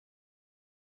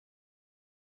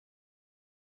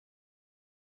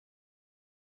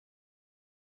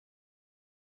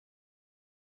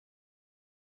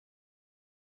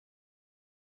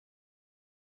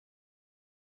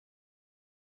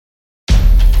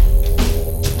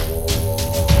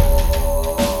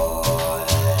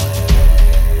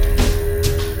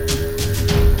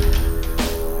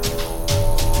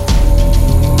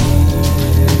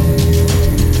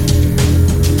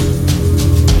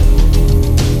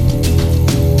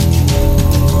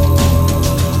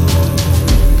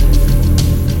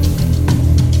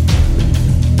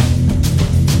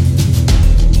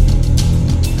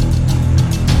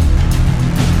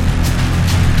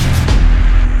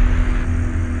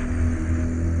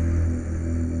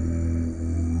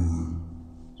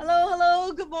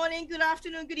morning, good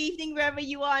afternoon, good evening, wherever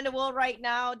you are in the world right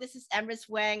now. This is Emrys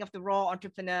Wang of The Raw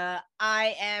Entrepreneur.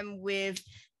 I am with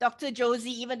Dr.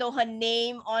 Josie, even though her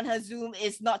name on her Zoom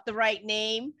is not the right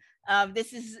name.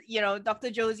 This is,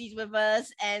 Dr. Josie's with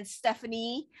us, and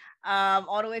Stephanie,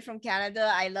 all the way from Canada.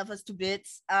 I love us to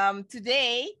bits.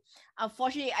 Today,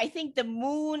 unfortunately, I think the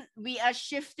moon, we are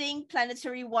shifting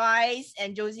planetary wise,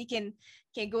 and Josie can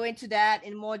go into that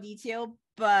in more detail.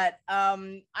 But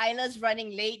Isla's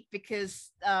running late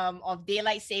because of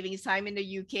daylight savings time in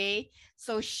the UK.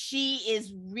 So she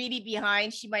is really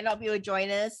behind. She might not be able to join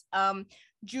us.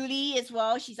 Julie as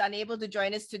well, she's unable to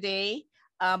join us today.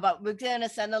 But we're going to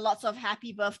send her lots of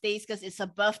happy birthdays because it's a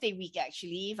birthday week,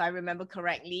 actually, if I remember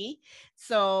correctly.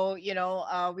 So,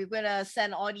 we're going to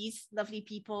send all these lovely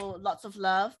people lots of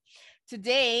love.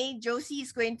 Today, Josie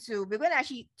is we're going to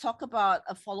actually talk about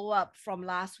a follow-up from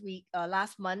last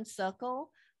month's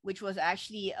circle, which was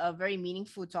actually a very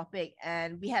meaningful topic.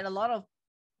 And we had a lot of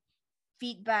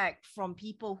feedback from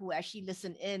people who actually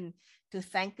listened in to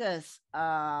thank us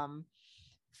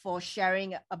for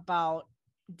sharing about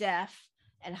death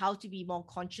and how to be more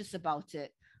conscious about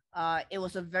it. It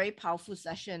was a very powerful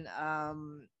session.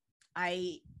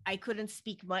 I couldn't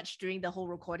speak much during the whole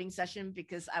recording session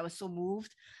because I was so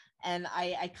moved. And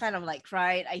I kind of like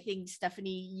cried. I think Stephanie,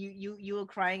 you were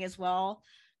crying as well.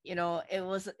 It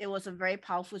was a very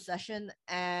powerful session.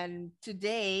 And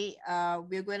today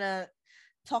we're going to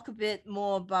talk a bit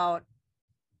more about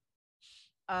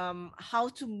how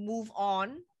to move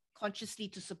on consciously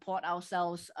to support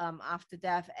ourselves after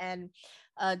death. And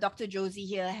Dr. Josie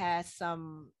here has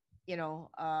some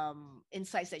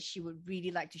insights that she would really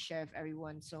like to share with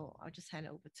everyone. So I'll just hand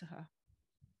it over to her.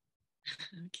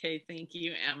 Okay, thank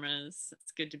you, Emrys.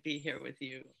 It's good to be here with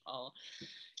you all.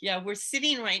 Yeah, we're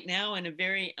sitting right now in a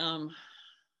very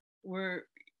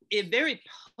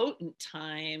potent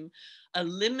time, a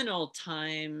liminal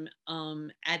time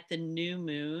at the new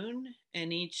moon.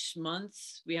 And each month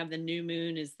we have the new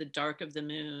moon is the dark of the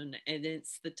moon, and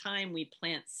it's the time we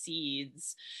plant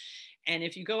seeds. And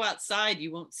if you go outside,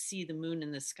 you won't see the moon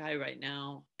in the sky right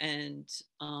now. And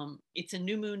it's a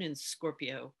new moon in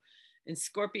Scorpio. And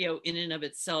Scorpio in and of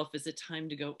itself is a time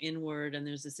to go inward, and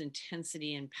there's this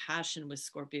intensity and passion with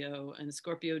Scorpio, and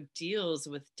Scorpio deals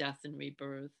with death and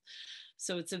rebirth.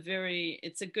 So it's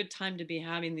a good time to be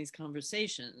having these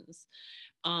conversations.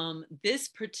 This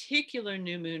particular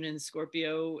new moon in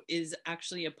Scorpio is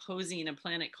actually opposing a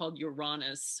planet called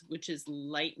Uranus, which is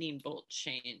lightning bolt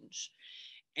change.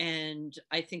 And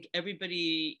I think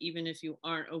everybody, even if you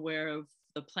aren't aware of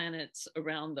the planets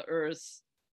around the Earth,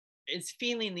 is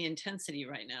feeling the intensity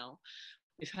right now.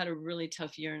 We've had a really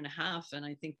tough year and a half, and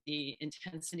I think the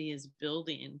intensity is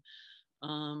building.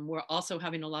 We're also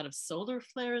having a lot of solar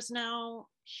flares now,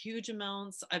 huge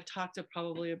amounts. I've talked to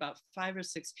probably about 5 or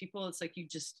 6 people. It's like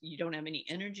you don't have any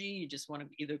energy. You just want to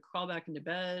either crawl back into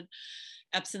bed.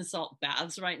 Epsom salt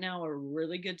baths right now are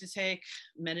really good to take.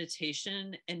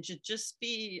 Meditation, and to just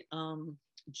be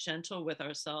gentle with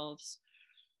ourselves.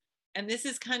 And this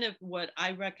is kind of what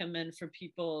I recommend for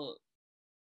people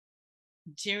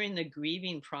during the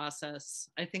grieving process.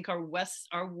 I think our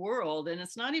world, and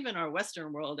it's not even our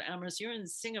Western world, Amherst, you're in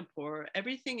Singapore,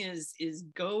 everything is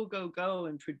go, go, go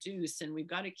and produce. And we've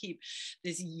got to keep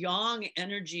this yang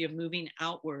energy of moving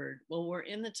outward. Well, we're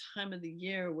in the time of the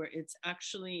year where it's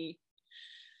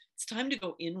time to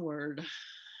go inward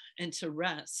and to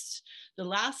rest. The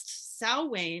last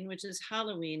Samhain, which is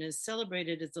Halloween, is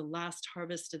celebrated as the last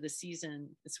harvest of the season.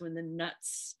 It's when the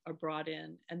nuts are brought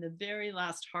in, and the very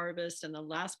last harvest and the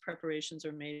last preparations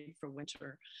are made for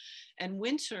winter. And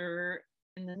winter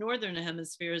in the Northern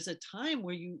Hemisphere is a time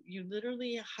where you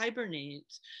literally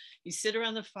hibernate. You sit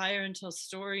around the fire and tell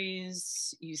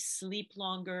stories. You sleep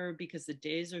longer because the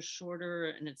days are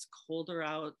shorter and it's colder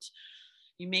out.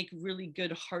 You make really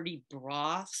good hearty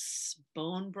broths,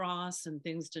 bone broths, and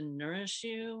things to nourish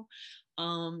you.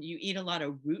 You eat a lot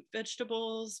of root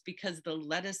vegetables because the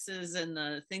lettuces and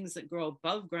the things that grow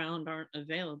above ground aren't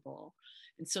available.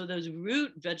 And so those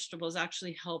root vegetables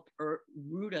actually help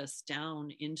root us down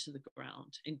into the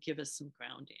ground and give us some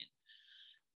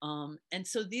grounding. And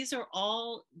so these are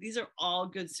all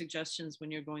good suggestions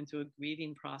when you're going through a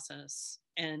grieving process.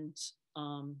 And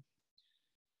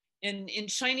in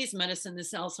Chinese medicine,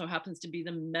 this also happens to be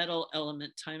the metal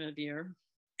element time of year.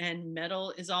 And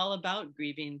metal is all about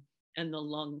grieving and the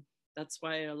lung. That's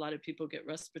why a lot of people get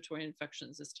respiratory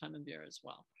infections this time of year as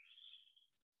well.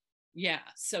 Yeah,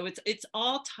 so it's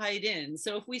all tied in.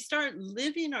 So if we start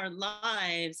living our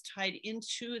lives tied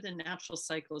into the natural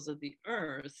cycles of the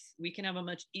earth, we can have a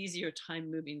much easier time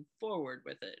moving forward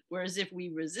with it. Whereas if we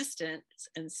resist it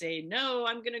and say, no,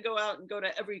 I'm going to go out and go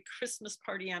to every Christmas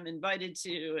party I'm invited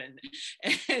to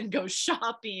and go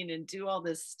shopping and do all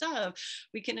this stuff,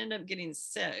 we can end up getting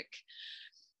sick.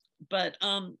 But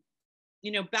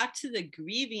back to the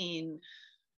grieving,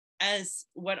 as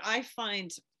what I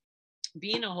find,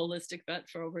 being a holistic vet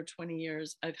for over 20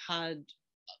 years, I've had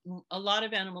a lot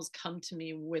of animals come to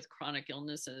me with chronic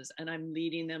illnesses, and I'm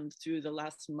leading them through the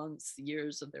last months,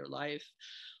 years of their life,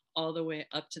 all the way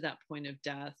up to that point of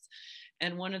death.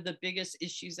 And one of the biggest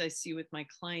issues I see with my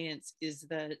clients is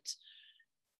that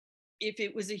if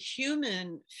it was a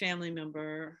human family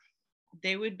member,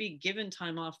 they would be given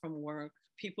time off from work.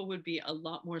 People would be a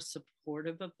lot more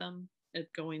supportive of them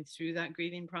at going through that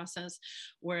grieving process.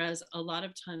 Whereas a lot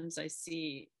of times I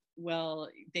see, well,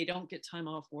 they don't get time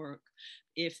off work.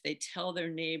 If they tell their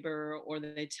neighbor or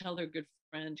they tell their good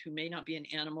friend who may not be an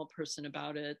animal person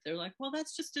about it, they're like, well,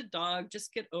 that's just a dog,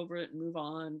 just get over it and move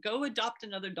on. Go adopt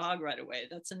another dog right away.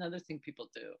 That's another thing people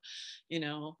do,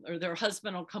 or their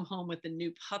husband will come home with a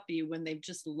new puppy when they've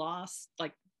just lost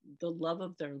like the love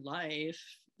of their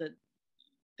life that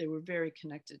they were very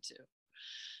connected to.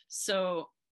 So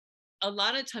a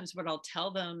lot of times what I'll tell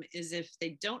them is, if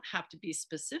they don't have to be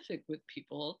specific with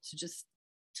people,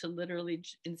 to literally,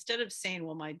 instead of saying,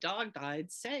 well, my dog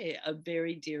died, say a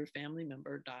very dear family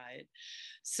member died,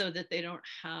 so that they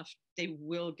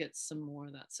will get some more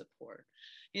of that support.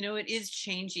 It is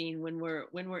changing when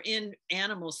we're in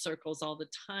animal circles all the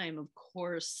time. Of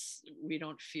course, we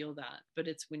don't feel that, but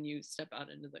it's when you step out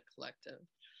into the collective.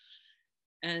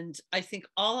 And I think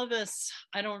all of us,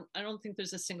 I don't think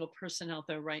there's a single person out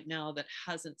there right now that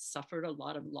hasn't suffered a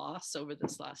lot of loss over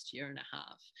this last year and a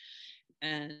half.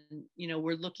 And,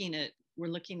 we're looking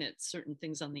at certain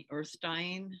things on the earth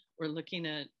dying. We're looking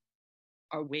at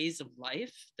our ways of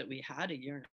life that we had a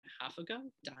year and a half ago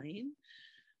dying.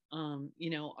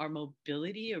 Our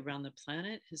mobility around the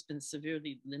planet has been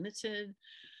severely limited.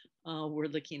 We're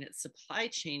looking at supply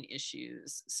chain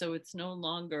issues. So it's no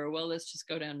longer, well, let's just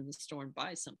go down to the store and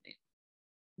buy something.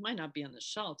 It might not be on the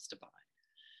shelves to buy.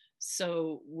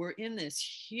 So we're in this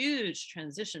huge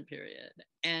transition period.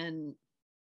 And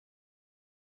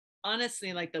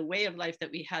honestly, like, the way of life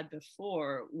that we had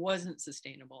before wasn't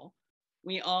sustainable.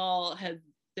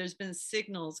 There's been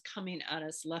signals coming at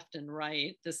us left and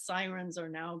right. The sirens are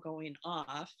now going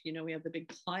off. We have the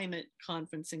big climate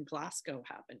conference in Glasgow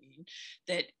happening,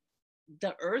 that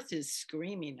the earth is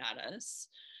screaming at us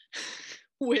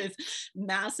with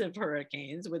massive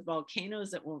hurricanes, with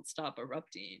volcanoes that won't stop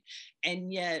erupting.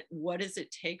 And yet, what does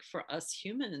it take for us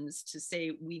humans to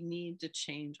say, we need to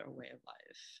change our way of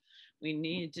life? We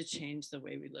need to change the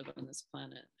way we live on this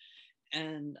planet.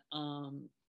 And,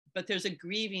 but there's a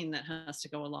grieving that has to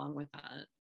go along with that.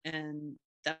 And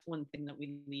that's one thing that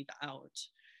we leave out.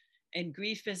 And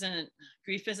grief isn't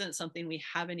something we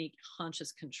have any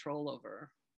conscious control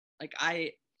over. Like,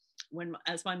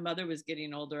 as my mother was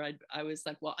getting older, I was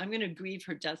like, well, I'm going to grieve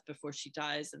her death before she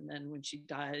dies. And then when she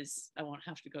dies, I won't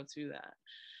have to go through that.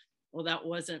 Well, that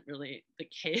wasn't really the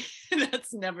case.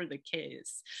 That's never the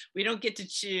case. We don't get to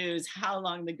choose how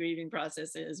long the grieving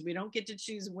process is. We don't get to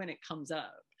choose when it comes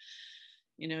up.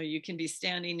 You can be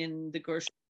standing in the grocery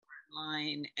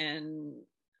line and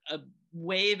a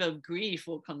wave of grief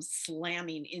will come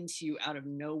slamming into you out of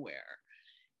nowhere.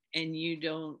 And you'd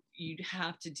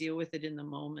have to deal with it in the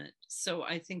moment. So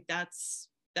I think that's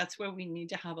where we need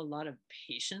to have a lot of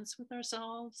patience with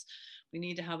ourselves. We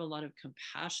need to have a lot of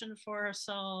compassion for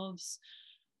ourselves.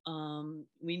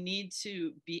 We need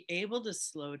to be able to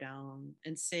slow down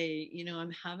and say,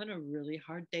 I'm having a really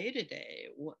hard day today.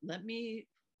 Let me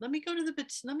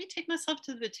take myself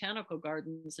to the botanical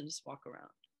gardens and just walk around.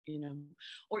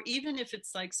 Or even if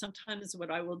it's like, sometimes what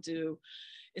I will do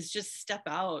is just step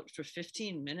out for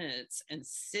 15 minutes and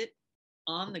sit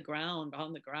on the ground,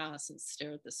 on the grass, and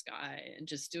stare at the sky and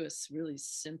just do a really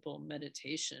simple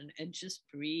meditation and just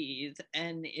breathe.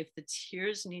 And if the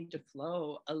tears need to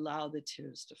flow, allow the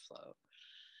tears to flow.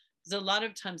 Because a lot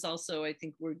of times also, I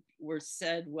think we're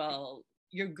said, well,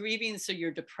 you're grieving, so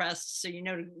you're depressed. So,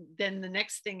 then the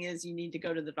next thing is you need to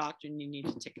go to the doctor and you need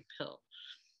to take a pill.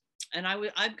 And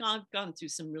I've gone through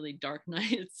some really dark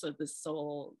nights of the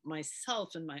soul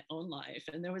myself in my own life.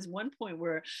 And there was one point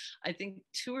where I think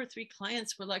 2 or 3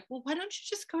 clients were like, well, why don't you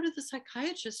just go to the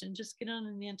psychiatrist and just get on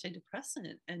an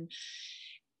antidepressant?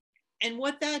 And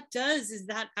what that does is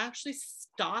that actually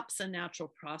stops a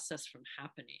natural process from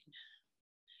happening.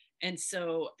 And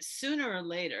so sooner or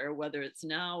later, whether it's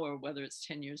now or whether it's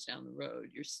 10 years down the road,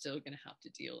 you're still going to have to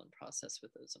deal and process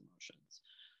with those emotions.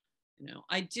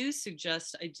 I do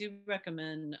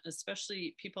recommend,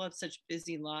 especially people have such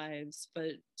busy lives,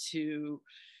 but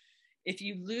if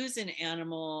you lose an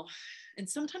animal, and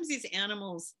sometimes these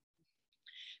animals,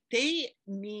 they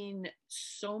mean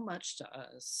so much to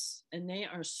us and they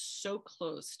are so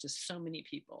close to so many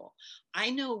people. I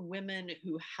know women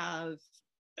who have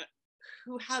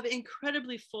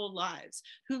incredibly full lives,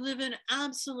 who live in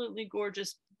absolutely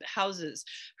gorgeous houses,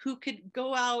 who could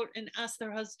go out and ask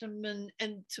their husband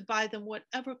and to buy them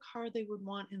whatever car they would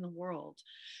want in the world.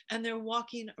 And they're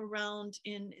walking around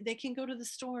they can go to the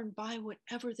store and buy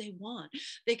whatever they want.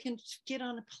 They can get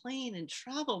on a plane and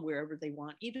travel wherever they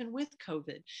want, even with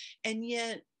COVID. And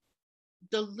yet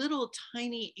the little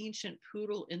tiny ancient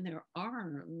poodle in their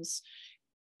arms,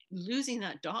 losing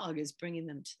that dog is bringing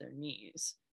them to their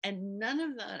knees. And none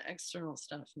of that external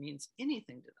stuff means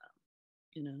anything to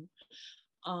them.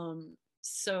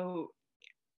 So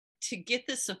to get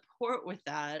the support with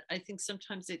that, I think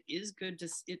sometimes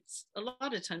it's a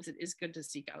lot of times it is good to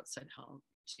seek outside help,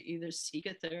 to either seek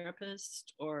a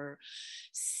therapist or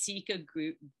seek a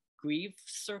group grief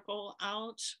circle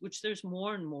out, which there's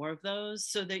more and more of those,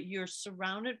 so that you're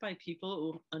surrounded by people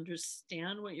who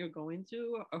understand what you're going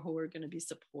through or who are going to be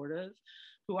supportive,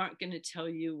 who aren't going to tell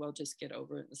you, well, just get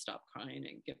over it and stop crying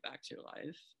and get back to your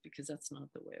life, because that's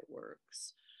not the way it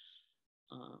works.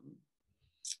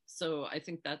 So I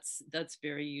think that's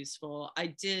very useful. I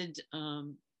did,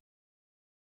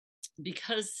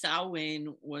 because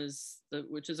Samhain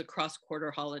which is a cross-quarter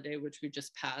holiday, which we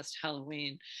just passed,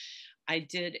 Halloween, I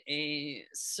did a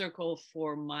circle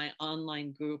for my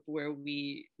online group where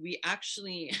we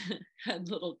actually had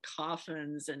little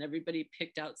coffins, and everybody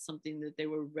picked out something that they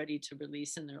were ready to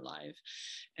release in their life.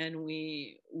 And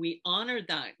we honored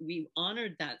that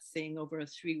thing over a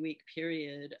 3-week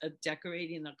period of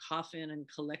decorating the coffin and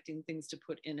collecting things to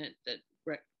put in it that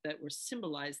were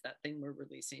symbolized that thing we're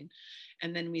releasing.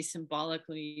 And then we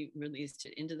symbolically released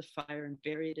it into the fire and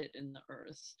buried it in the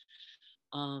earth.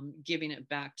 Giving it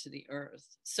back to the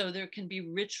earth. So there can be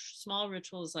small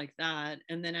rituals like that.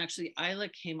 And then actually Isla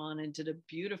came on and did a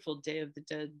beautiful Day of the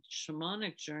Dead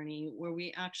shamanic journey where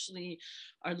we actually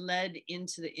are led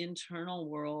into the internal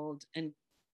world and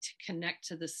to connect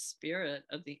to the spirit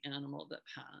of the animal that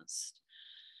passed.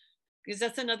 Because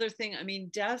that's another thing. I mean,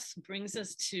 death brings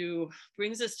us to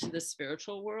the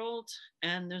spiritual world,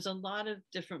 and there's a lot of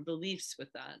different beliefs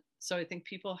with that. So I think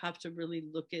people have to really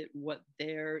look at what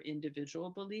their individual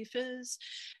belief is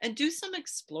and do some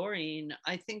exploring.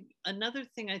 I think another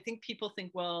thing, I think people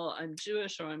think, well, I'm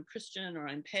Jewish or I'm Christian or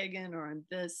I'm pagan or I'm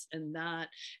this and that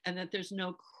there's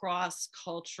no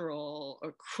cross-cultural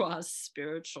or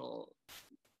cross-spiritual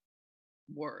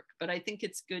work. But I think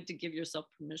it's good to give yourself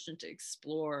permission to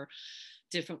explore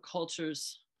different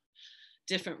cultures,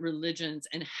 different religions,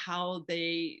 and how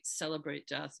they celebrate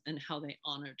death and how they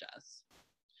honor death.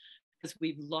 Because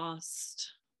we've lost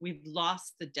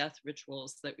the death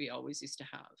rituals that we always used to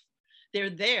have. They're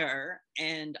there,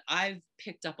 and I've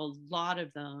picked up a lot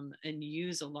of them and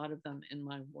use a lot of them in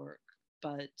my work.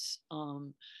 But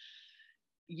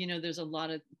there's a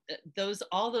lot of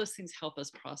all those things help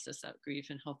us process that grief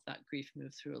and help that grief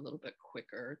move through a little bit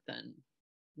quicker than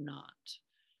not.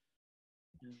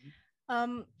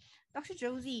 Dr.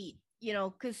 Josie,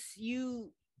 because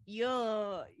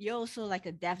you're also like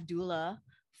a death doula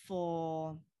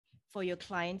for your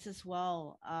clients as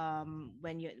well,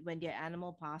 when their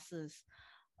animal passes.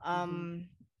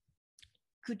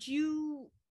 Would you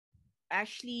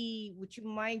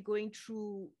mind going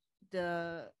through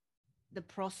the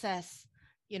process,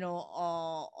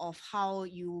 of how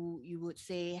you would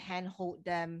say handhold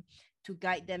them to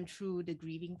guide them through the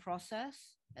grieving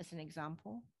process, as an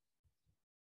example?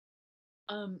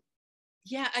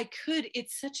 Yeah, I could.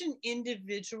 It's such an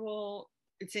individual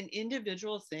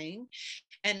thing.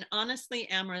 And honestly,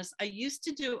 Amaris, I used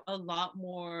to do a lot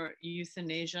more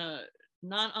euthanasia,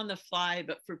 not on the fly,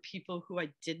 but for people who I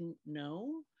didn't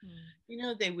know.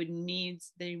 They would need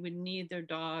their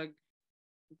dog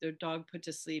put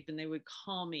to sleep, and they would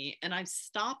call me. And I've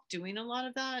stopped doing a lot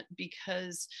of that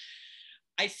because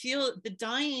I feel the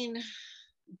dying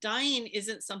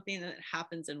isn't something that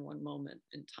happens in one moment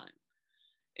in time.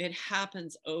 It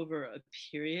happens over a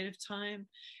period of time.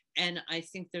 And I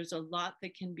think there's a lot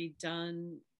that can be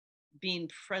done being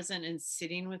present and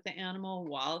sitting with the animal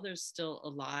while they're still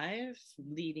alive,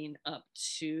 leading up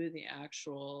to the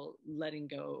actual letting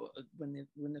go of when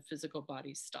the physical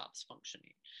body stops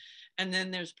functioning. And then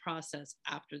there's process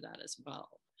after that as well.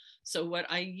 So what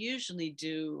I usually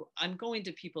do, I'm going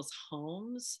to people's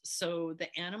homes so the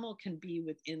animal can be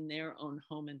within their own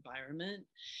home environment.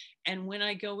 And when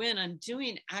I go in, I'm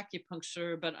doing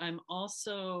acupuncture, but I'm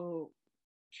also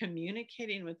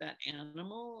communicating with that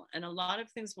animal, and a lot of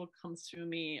things will come through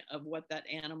me of what that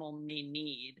animal may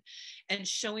need, and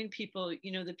showing people,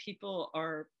 the people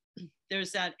are,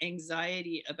 there's that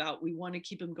anxiety about, we want to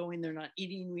keep them going, they're not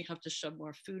eating, we have to shove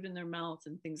more food in their mouth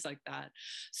and things like that.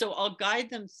 So I'll guide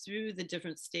them through the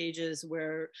different stages,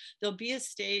 where there'll be a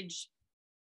stage,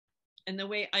 and the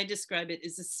way I describe it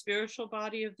is the spiritual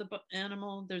body of the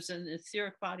animal, there's an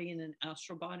etheric body and an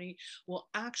astral body, will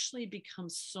actually become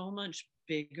so much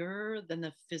bigger than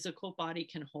the physical body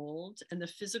can hold. And the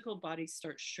physical body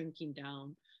starts shrinking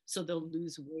down. So they'll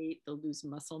lose weight, they'll lose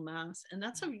muscle mass. And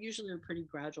that's usually a pretty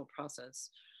gradual process.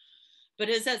 But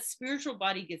as that spiritual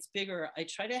body gets bigger, I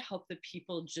try to help the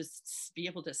people just be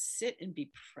able to sit and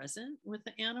be present with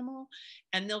the animal.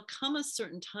 And there'll come a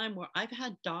certain time where I've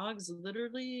had dogs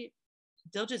literally,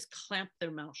 they'll just clamp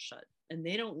their mouth shut and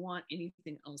they don't want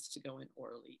anything else to go in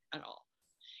orally at all.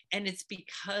 And it's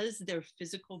because their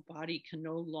physical body can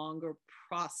no longer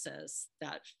process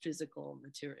that physical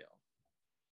material.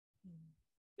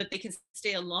 But they can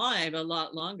stay alive a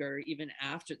lot longer even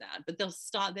after that. But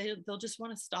they'll just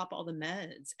want to stop all the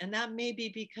meds. And that may be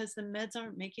because the meds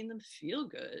aren't making them feel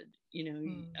good.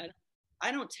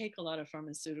 I don't take a lot of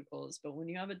pharmaceuticals, but when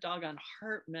you have a dog on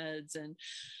heart meds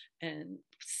and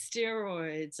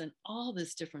steroids and all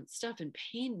this different stuff and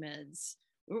pain meds,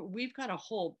 we've got a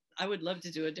whole, I would love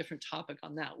to do a different topic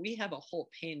on that. We have a whole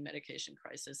pain medication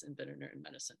crisis in veterinary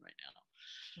medicine right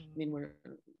now. I mean,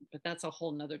 but that's a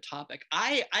whole nother topic.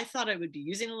 I thought I would be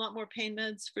using a lot more pain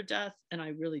meds for death, and I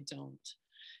really don't,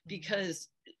 because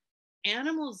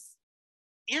animals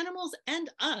and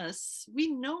us, we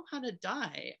know how to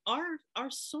die. Our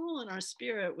soul and our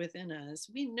spirit within us,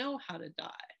 we know how to die.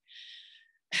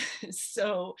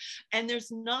 So, and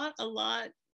there's not a lot,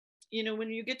 when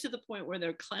you get to the point where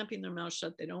they're clamping their mouth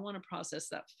shut, they don't want to process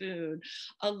that food.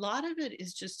 A lot of it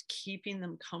is just keeping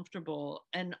them comfortable.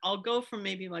 And I'll go from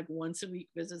maybe like once a week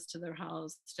visits to their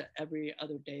house to every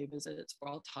other day visits,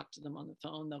 where I'll talk to them on the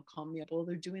phone. They'll call me up, oh,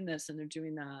 they're doing this and they're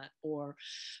doing that.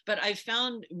 But I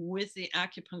found with the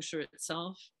acupuncture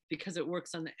itself, because it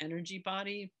works on the energy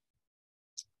body,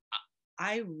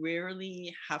 I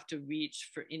rarely have to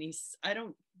reach for I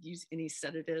don't use any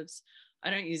sedatives. I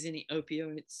don't use any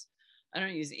opioids. I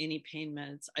don't use any pain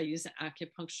meds. I use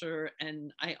acupuncture,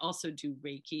 and I also do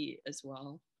Reiki as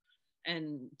well,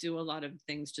 and do a lot of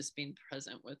things just being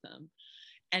present with them.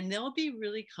 And they'll be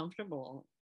really comfortable.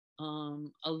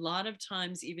 A lot of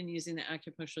times, even using the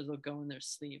acupuncture, they'll go in their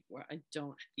sleep, where I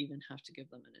don't even have to give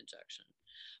them an injection.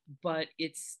 But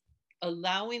it's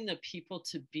allowing the people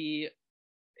to be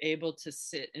able to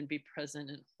sit and be present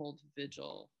and hold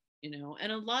vigil,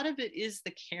 and a lot of it is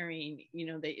the caring.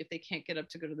 If they can't get up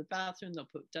to go to the bathroom, they'll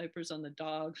put diapers on the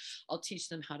dog. I'll teach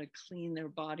them how to clean their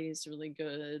bodies really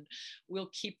good.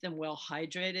 We'll keep them well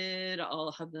hydrated.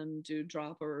 I'll have them do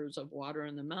droppers of water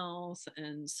in the mouth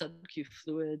and sub-Q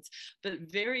fluids, but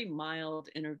very mild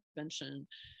intervention.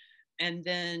 And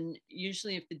then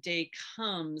usually if the day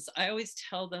comes, I always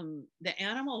tell them the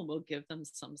animal will give them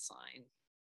some sign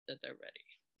that they're ready.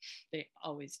 They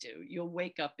always do. You'll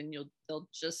wake up and they'll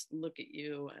just look at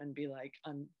you and be like,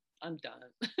 I'm done.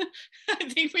 I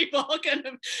think we've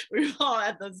all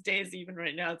had those days. Even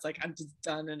right now, it's like, I'm just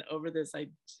done and over this.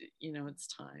 It's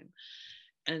time.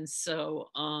 And so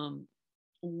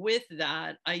with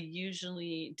that, I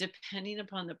usually, depending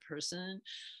upon the person,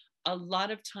 a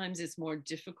lot of times it's more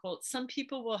difficult. Some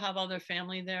people will have all their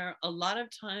family there. A lot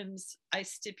of times I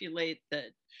stipulate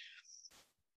that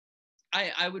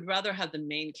I would rather have the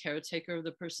main caretaker of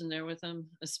the person there with them,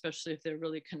 especially if they're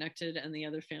really connected and the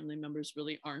other family members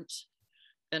really aren't.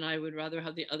 Then I would rather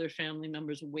have the other family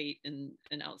members wait in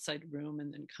an outside room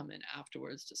and then come in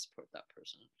afterwards to support that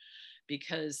person.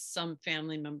 Because some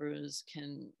family members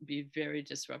can be very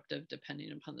disruptive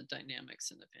depending upon the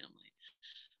dynamics in the family.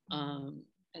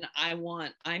 And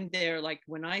I'm there, like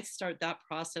when I start that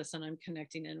process and I'm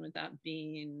connecting in with that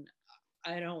being,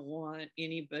 I don't want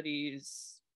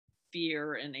anybody's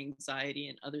fear and anxiety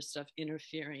and other stuff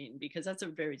interfering, because that's a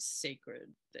very sacred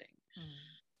thing.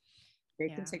 They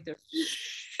can take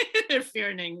their fear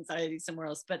and anxiety somewhere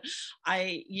else, but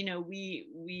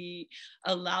we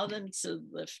allow them to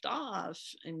lift off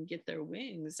and get their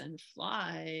wings and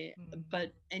fly.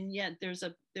 And yet there's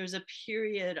a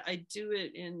period, I do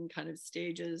it in kind of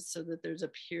stages, so that there's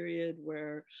a period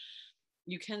where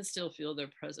you can still feel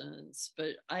their presence.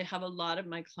 But I have a lot of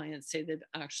my clients say they've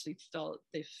actually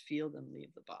they feel them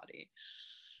leave the body.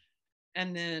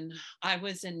 And then I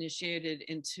was initiated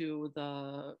into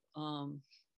the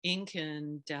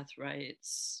Incan death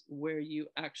rites, where you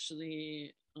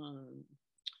actually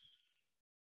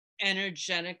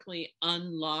energetically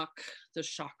unlock the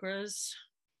chakras,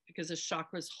 because the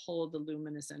chakras hold the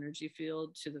luminous energy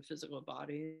field to the physical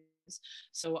bodies.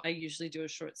 So I usually do a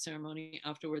short ceremony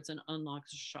afterwards and unlock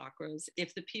the chakras.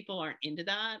 If the people aren't into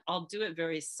that, I'll do it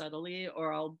very subtly,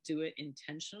 or I'll do it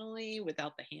intentionally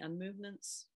without the hand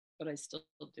movements, but I still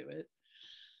do it.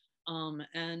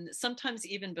 And sometimes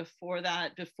even before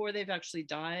that, before they've actually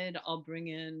died, I'll bring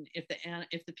in, if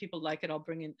the people like it, I'll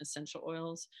bring in essential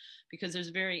oils, because there's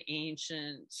very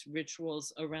ancient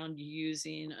rituals around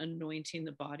anointing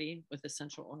the body with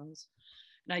essential oils.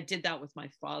 And I did that with my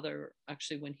father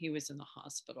actually when he was in the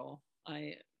hospital.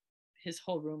 His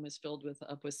whole room was filled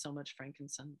with so much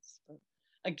frankincense. But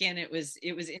again, it was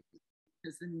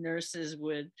because the nurses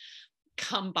would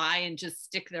come by and just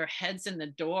stick their heads in the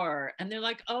door, and they're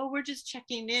like, oh, we're just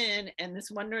checking in. And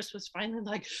this one nurse was finally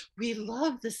like, we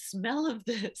love the smell of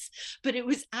this, but it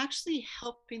was actually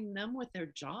helping them with their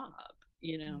job,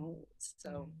 you know.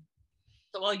 So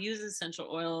I'll use essential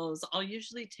oils. I'll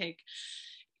usually take,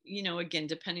 you know, again,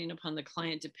 depending upon the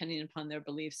client, depending upon their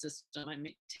belief system, I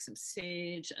may take some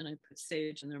sage and I put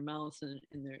sage in their mouth and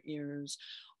in their ears,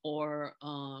 or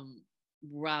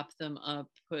wrap them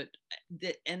up,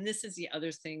 and this is the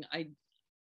other thing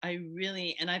I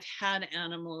really, and I've had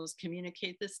animals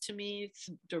communicate this to me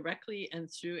directly and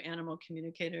through animal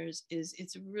communicators, is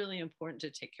it's really important to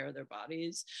take care of their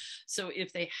bodies. So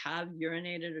if they have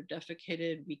urinated or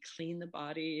defecated, we clean the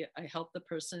body. I help the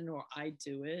person, or I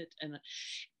do it,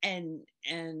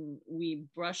 and we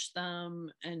brush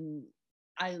them. And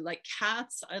I like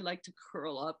cats, I like to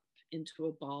curl up into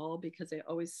a ball because they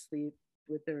always sleep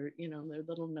with their, you know, their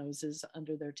little noses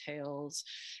under their tails.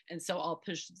 And so I'll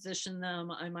position them.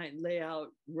 I might lay out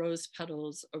rose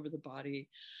petals over the body,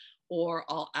 or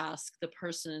I'll ask the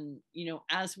person, you know,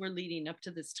 as we're leading up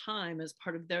to this time, as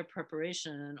part of their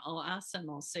preparation, I'll ask them,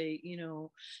 I'll say, you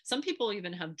know, some people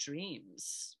even have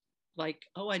dreams like,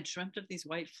 oh, I dreamt of these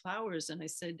white flowers. And I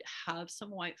said, have some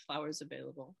white flowers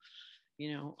available,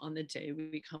 you know, on the day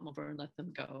we come over and let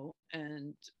them go.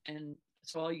 And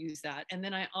so I'll use that. And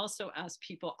then I also ask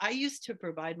people, I used to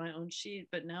provide my own sheet,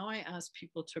 but now I ask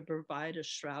people to provide a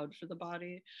shroud for the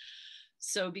body.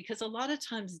 So, because a lot of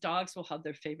times dogs will have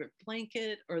their favorite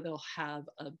blanket, or they'll have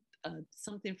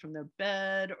something from their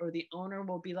bed, or the owner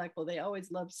will be like, well, they always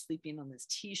love sleeping on this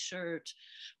t-shirt,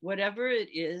 whatever it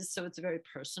is. So it's very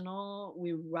personal.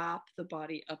 We wrap the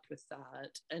body up with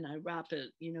that, and I wrap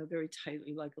it, you know, very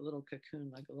tightly, like a little cocoon,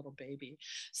 like a little baby,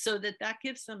 so that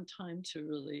gives them time to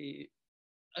really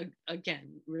again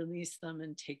release them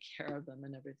and take care of them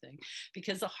and everything.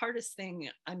 Because the hardest thing,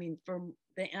 I mean, for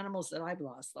the animals that I've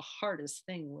lost, the hardest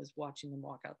thing was watching them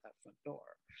walk out that front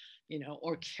door, you know,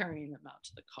 or carrying them out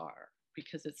to the car,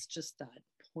 because it's just that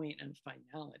point and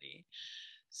finality.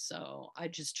 So I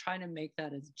just try to make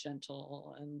that as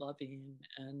gentle and loving,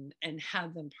 and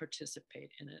have them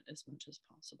participate in it as much as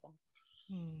possible.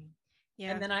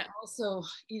 Yeah. And then I also,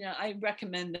 you know, I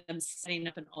recommend them setting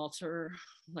up an altar,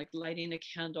 like lighting a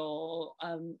candle,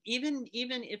 even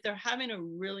if they're having a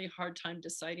really hard time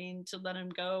deciding to let them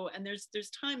go. And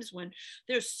there's times when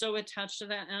they're so attached to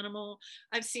that animal.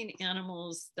 I've seen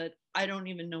animals that I don't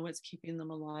even know what's keeping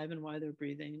them alive and why they're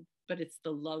breathing, but it's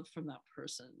the love from that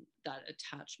person, that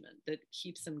attachment, that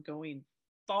keeps them going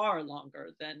far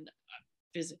longer than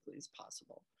physically is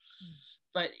possible.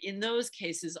 But in those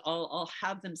cases, I'll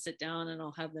have them sit down and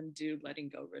I'll have them do letting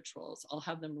go rituals. I'll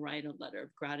have them write a letter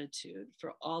of gratitude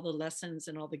for all the lessons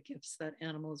and all the gifts that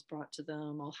animals brought to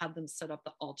them. I'll have them set up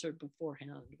the altar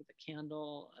beforehand with a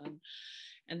candle,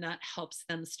 and that helps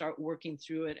them start working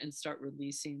through it and start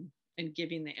releasing and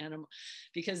giving the animal,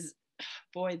 because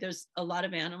boy, there's a lot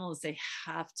of animals, they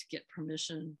have to get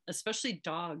permission, especially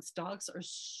dogs. Dogs are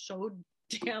so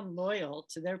damn loyal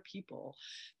to their people.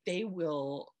 They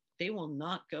will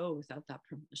not go without that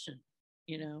permission.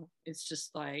 You know, it's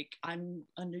just like, I'm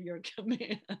under your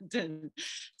command. And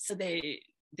so they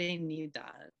need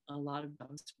that. A lot of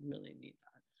dogs really need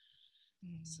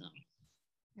that. So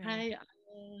Yeah. hi,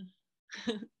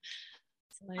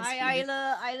 nice Hi,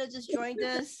 Isla. Isla just joined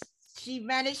us. She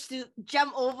managed to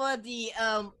jump over the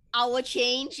hour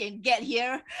change and get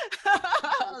here.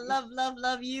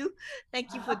 love you.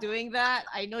 Thank you for doing that.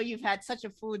 I know you've had such a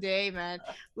full day, man.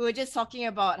 We were just talking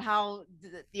about how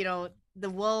you know, the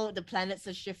world, the planets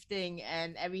are shifting,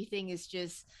 and everything is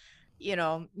just, you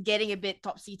know, getting a bit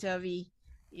topsy-turvy,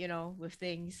 you know, with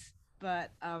things.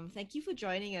 But thank you for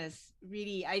joining us.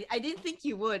 Really, I didn't think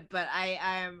you would, but I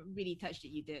am really touched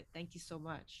that you did. Thank you so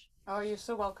much. Oh, you're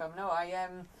so welcome. No,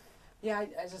 yeah,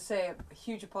 as I say,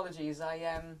 huge apologies.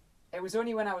 It was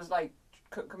only when I was like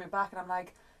coming back, and I'm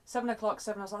like 7 o'clock,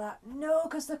 seven. I was like, that. No,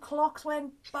 because the clocks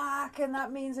went back, and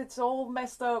that means it's all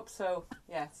messed up. So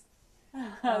yes,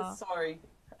 Uh, sorry.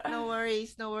 no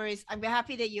worries, no worries. I'm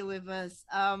happy that you're with us.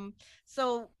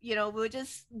 So we're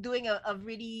just doing a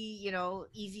really,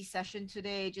 easy session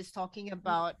today, just talking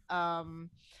about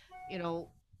you know,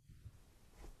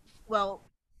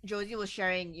 well, Josie was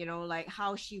sharing, like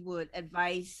how she would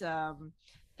advise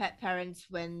pet parents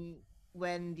when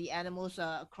the animals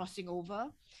are crossing over,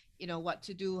 what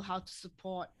to do, how to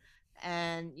support,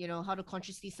 and how to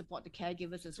consciously support the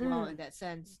caregivers as well in Mm, that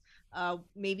sense.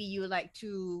 Maybe you would like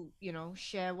to,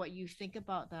 share what you think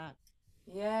about that.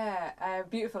 yeah,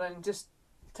 beautiful, and just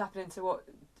tapping into what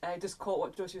I just caught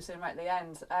what Josie was saying right at the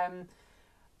end.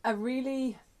 I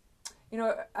really, you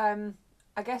know,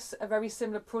 I guess a very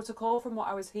similar protocol from what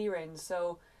I was hearing.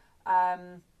 So,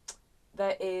 um,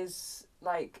 there is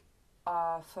like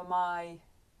for my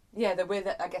yeah the way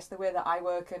that I guess the way that I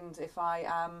work, and if I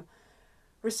am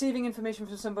receiving information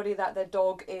from somebody that their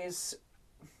dog is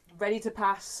ready to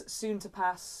pass, soon to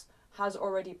pass, has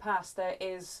already passed, there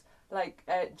is like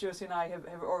Josie and I have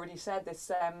already said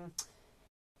this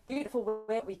beautiful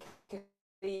way we can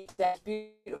see that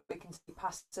beautiful we can see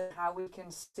passing, how we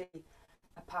can see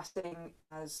a passing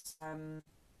as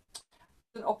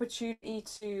an opportunity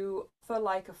to for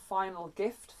like a final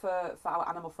gift for our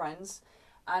animal friends,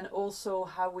 and also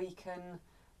how we can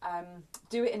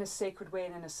do it in a sacred way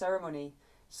and in a ceremony.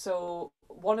 So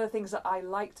one of the things that I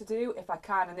like to do if I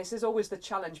can, and this is always the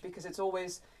challenge because it's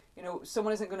always,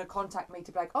 someone isn't going to contact me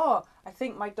to be like, oh, I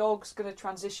think my dog's going to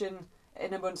transition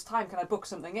in a month's time, can I book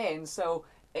something in? So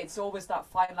it's always that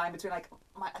fine line between like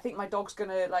I think my dog's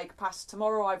gonna like pass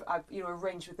tomorrow. I've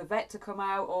arranged with the vet to come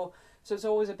out, or so it's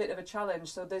always a bit of a challenge.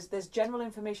 So there's general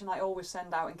information I always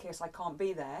send out in case I can't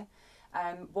be there.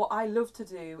 What I love to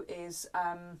do is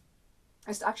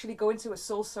to actually go into a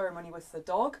soul ceremony with the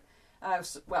dog.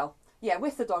 Well, yeah,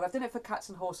 with the dog. I've done it for cats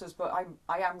and horses, but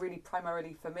I am really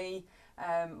primarily for me.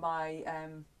 My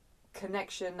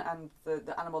connection and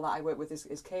the animal that I work with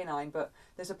is canine, but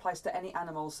this applies to any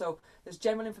animal. So there's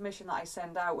general information that I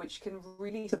send out which can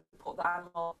really support the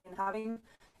animal in having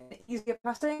an easier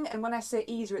passing. And when I say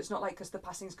easier, it's not like because the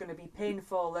passing is going to be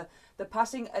painful. The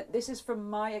passing, this is from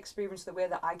my experience, the way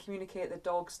that I communicate the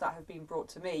dogs that have been brought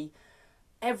to me.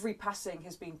 Every passing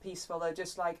has been peaceful. They're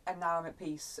just like, and now I'm at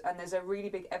peace. And there's a really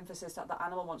big emphasis that the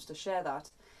animal wants to share that.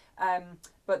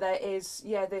 But there is,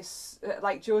 yeah, this,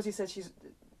 like Josie said,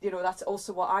 that's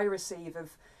also what I receive of,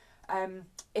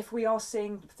 if we are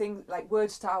saying things like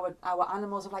words to our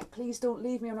animals of like, please don't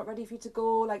leave me, I'm not ready for you to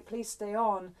go, like, please stay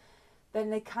on, then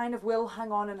they kind of will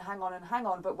hang on and hang on and hang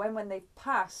on. But when they've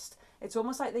passed, it's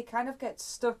almost like they kind of get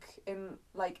stuck in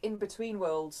like in between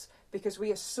worlds because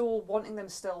we are so wanting them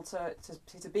still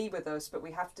to be with us, but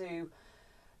we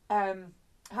um,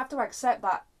 have to accept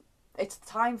that it's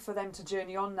time for them to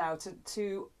journey on now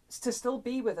to still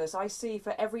be with us. I see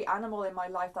for every animal in my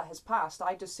life that has passed,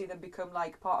 I just see them become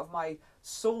like part of my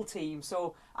soul team.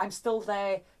 So I'm still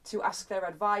there to ask their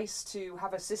advice, to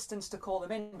have assistance, to call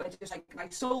them in. But just like my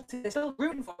soul team, they're still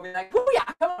rooting for me. Like, oh yeah,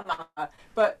 come on, mama.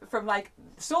 But from like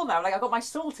soul now, like I've got my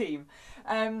soul team.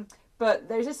 But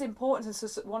there's this importance. And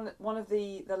so one of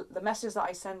the messages that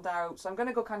I send out. So I'm going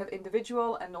to go kind of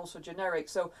individual and also generic.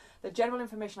 So the general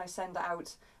information I send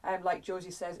out, like Josie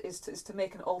says, is to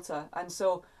make an altar. And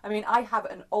so I mean, I have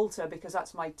an altar because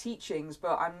that's my teachings,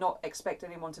 but I'm not expecting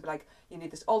anyone to be like, you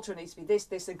need this altar, it needs to be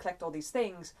this, and collect all these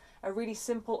things. A really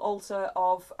simple altar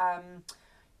of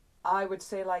I would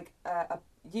say like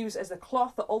use as a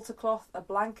cloth, the altar cloth, a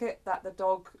blanket that the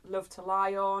dog loved to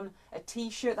lie on, a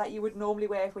t-shirt that you would normally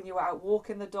wear when you were out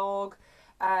walking the dog,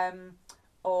 um,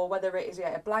 or whether it is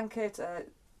a blanket,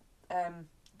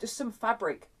 just some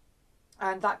fabric,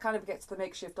 and that kind of gets the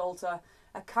makeshift altar.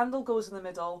 A candle goes in the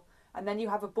middle, and then you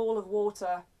have a bowl of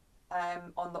water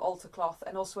on the altar cloth,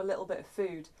 and also a little bit of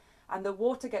food. And the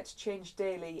water gets changed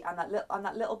daily, and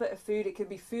that little bit of food, it can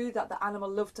be food that the animal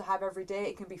loved to have every day.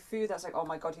 It can be food that's like, oh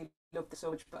my god, he loved this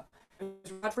so much, but it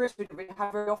was bad for us. We didn't really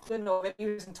have very often, or maybe he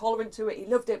was intolerant to it. He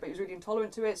loved it, but he was really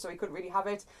intolerant to it, so he couldn't really have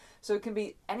it. So it can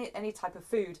be any type of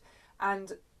food.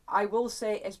 And I will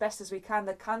say, as best as we can,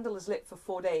 the candle is lit for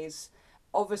 4 days.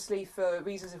 Obviously, for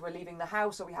reasons if we're leaving the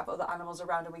house or we have other animals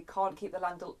around and we can't keep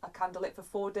a candle lit for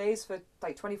 4 days for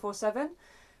like 24/7,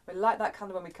 we light that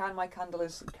candle when we can. My candle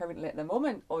is currently lit at the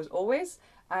moment, as always.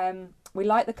 We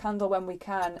light the candle when we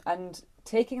can, and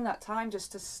taking that time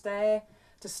just to stare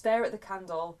at the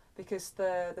candle, because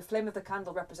the flame of the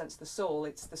candle represents the soul.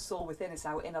 It's the soul within. It's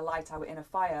our inner light, our inner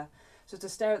fire. So to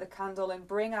stare at the candle and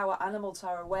bring our animal to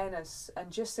our awareness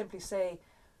and just simply say,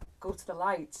 go to the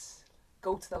light,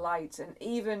 go to the light. And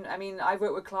even, I mean, I've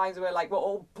worked with clients where like we're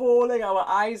all bawling our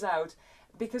eyes out,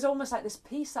 because almost like this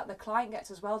peace that the client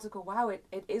gets as well, to go, wow,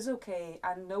 it is okay.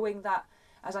 And knowing that,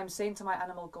 as I'm saying to my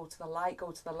animal, go to the light,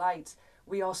 go to the light,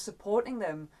 we are supporting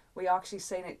them. We are actually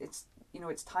saying it's, you know,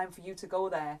 it's time for you to go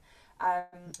there.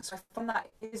 So I find that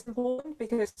is important,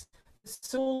 because the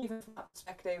soul, even from that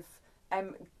perspective,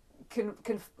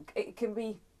 it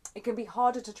can be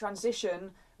harder to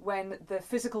transition when the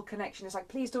physical connection is like,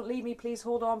 please don't leave me, please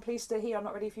hold on, please stay here, I'm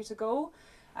not ready for you to go.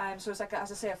 So it's like,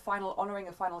 as I say, a final honouring,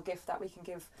 a final gift that we can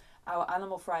give our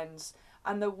animal friends.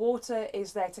 And the water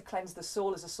is there to cleanse the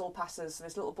soul as the soul passes. So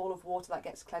there's a little bowl of water that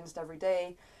gets cleansed every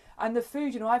day. And the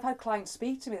food, you know, I've had clients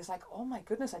speak to me, it's like, oh my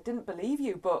goodness, I didn't believe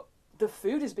you, but the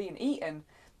food is being eaten.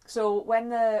 So when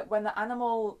the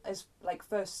animal is like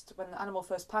when the animal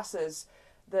first passes,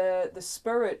 the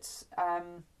spirit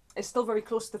is still very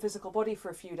close to the physical body for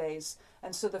a few days,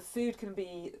 and so the food can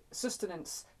be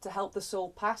sustenance to help the soul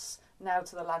pass now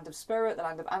to the land of spirit, the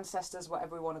land of ancestors,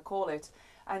 whatever we want to call it.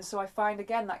 And so I find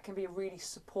again that can be really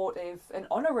supportive and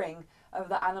honouring of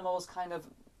the animal's kind of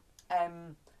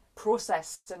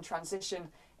process and transition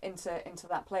into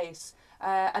that place.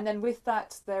 And then with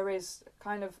that, there is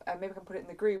kind of maybe I can put it in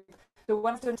the group. So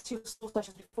when I've done 2 soul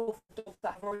sessions before for dogs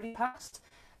that have already passed,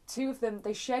 2 of them,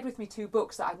 they shared with me 2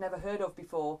 books that I'd never heard of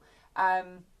before,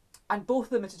 and both of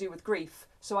them are to do with grief.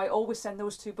 So I always send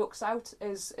those 2 books out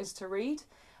as to read.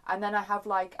 And then I have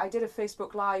I did a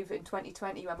Facebook Live in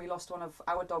 2020 when we lost one of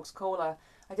our dogs, Cola.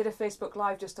 I did a Facebook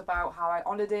Live just about how I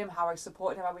honoured him, how I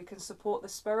supported him, how we can support the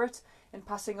spirit in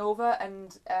passing over.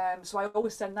 And so I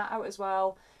always send that out as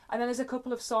well. And then there's a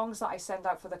couple of songs that I send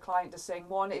out for the client to sing.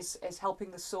 One is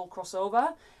helping the soul cross over,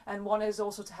 and one is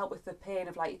also to help with the pain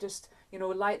of just, you know,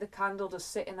 light the candle,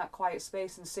 just sit in that quiet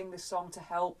space and sing this song to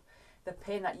help the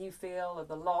pain that you feel of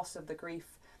the loss, of the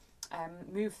grief,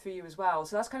 move through you as well.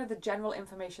 So that's kind of the general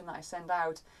information that I send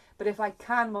out. But if I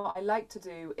can, what I like to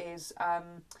do is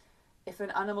if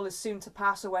an animal is soon to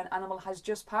pass, or when an animal has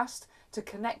just passed, to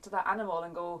connect to that animal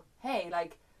and go, hey,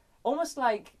 almost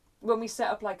like when we set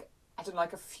up I don't know,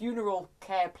 a funeral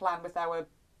care plan with our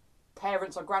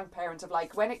parents or grandparents, of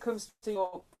when it comes to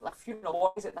your funeral,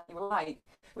 what is it that you would like?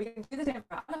 We can do the same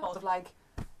for animals of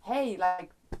hey,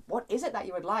 what is it that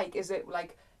you would like? Is it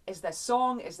is there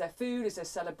song? Is there food? Is there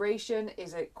celebration?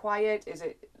 Is it quiet? Is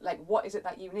it what is it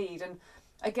that you need? And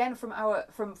again, from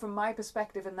my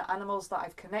perspective and the animals that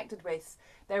I've connected with,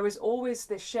 there is always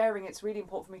this sharing. It's really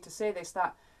important for me to say this,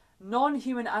 that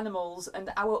non-human animals and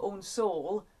our own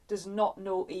soul does not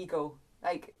know ego.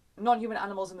 Non-human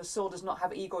animals and the soul does not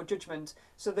have ego or judgment.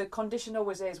 So the condition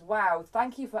always is, wow,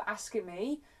 thank you for asking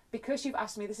me. Because you've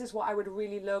asked me, this is what I would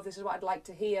really love, this is what I'd like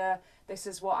to hear, this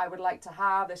is what I would like to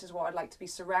have, this is what I'd like to be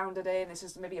surrounded in, this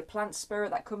is maybe a plant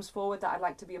spirit that comes forward that I'd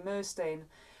like to be immersed in.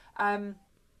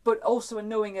 But also a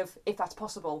knowing of if that's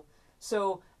possible.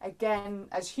 So again,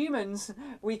 as humans,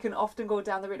 we can often go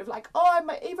down the route of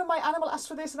even my animal asked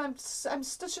for this and I'm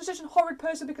such a horrid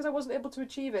person because I wasn't able to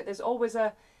achieve it. There's always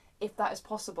a, if that is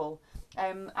possible.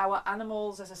 Our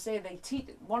animals, as I say, they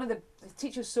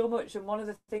teach us so much, and one of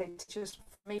the things they teach us,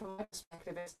 me from my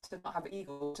perspective, is to not have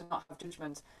ego, to not have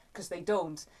judgment, because they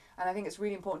don't. And I think it's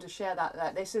really important to share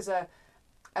that this is a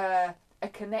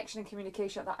connection and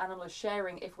communication that animal is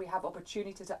sharing if we have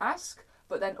opportunity to ask,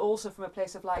 but then also from a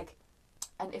place of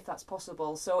and if that's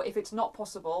possible. So if it's not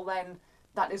possible, then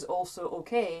that is also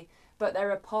okay. But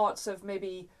there are parts of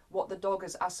maybe what the dog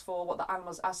has asked for, what the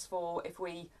animal's asked for, if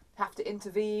we have to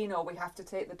intervene or we have to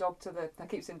take the dog to the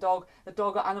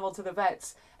dog or animal to the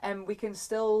vets, and we can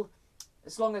still,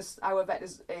 as long as our vet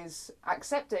is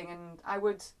accepting, and I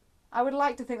would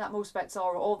like to think that most vets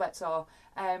are, or all vets are,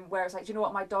 where it's do you know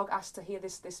what, my dog asked to hear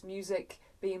this music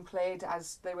being played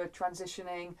as they were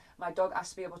transitioning, my dog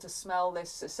asked to be able to smell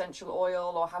this essential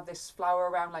oil or have this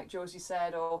flower around, like Josie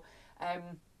said, or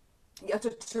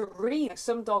to read.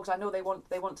 Some dogs I know they want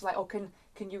to oh,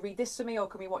 can you read this to me, or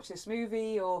can we watch this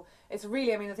movie? Or it's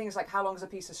really, I mean, the thing is how long is a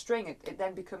piece of string? It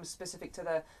then becomes specific to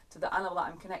the animal that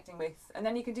I'm connecting with. And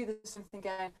then you can do the same thing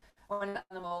again when an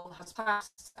animal has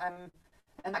passed,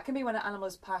 and that can be when an animal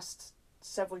has passed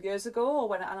several years ago, or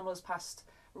when an animal has passed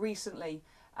recently.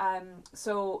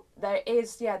 So there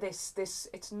is this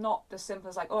it's not as simple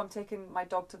as oh, I'm taking my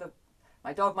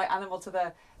animal to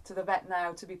the vet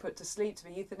now to be put to sleep, to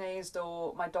be euthanized,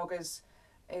 or my dog is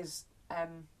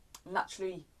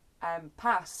naturally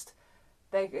passed.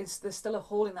 There's still a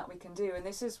holding that we can do, and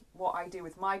this is what I do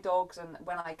with my dogs. And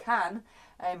when I can,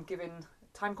 given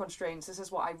time constraints, this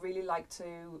is what I really like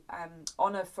to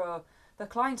honour for the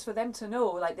clients, for them to know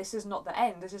like this is not the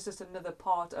end, this is just another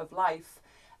part of life.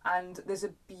 And there's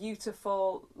a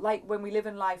beautiful, like when we live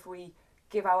in life, we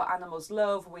give our animals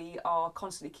love, we are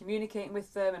constantly communicating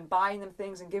with them and buying them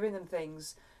things and giving them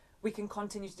things. We can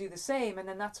continue to do the same. And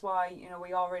then that's why, you know,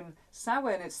 we are in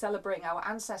Samhain, it's celebrating our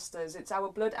ancestors, it's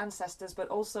our blood ancestors, but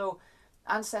also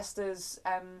ancestors,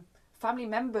 family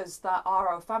members that are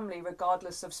our family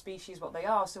regardless of species, what they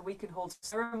are. So we can hold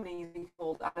ceremonies, we can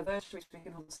hold anniversaries, we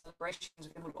can hold celebrations, we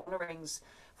can hold honourings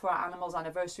for our animals'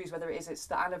 anniversaries, whether it's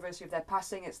the anniversary of their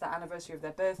passing, it's the anniversary of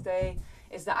their birthday,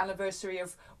 it's the anniversary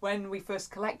of when we first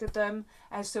collected them.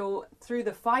 And so through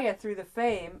the fire, through the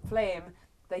flame,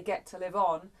 they get to live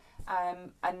on.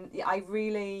 And I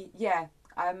really,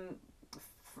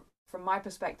 from my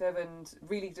perspective, and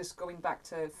really just going back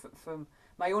to from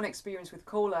my own experience with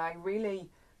Cola,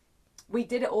 we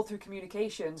did it all through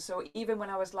communication. So even when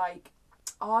I was like,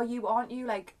 are you, aren't you,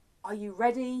 like, are you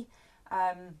ready?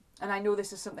 And I know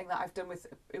this is something that I've done with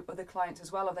other clients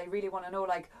as well, if they really want to know,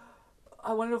 like,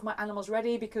 I want to know if my animal's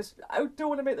ready because I don't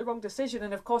want to make the wrong decision.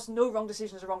 And of course, no wrong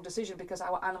decision is a wrong decision because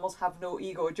our animals have no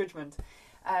ego or judgment.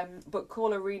 But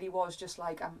Cola really was just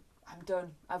like, I'm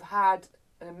done. I've had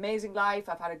an amazing life.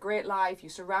 I've had a great life. You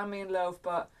surround me in love,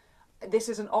 but this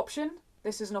is an option.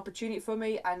 This is an opportunity for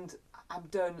me, and I'm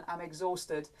done. I'm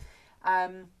exhausted.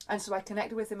 And so I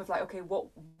connected with him of like, okay, what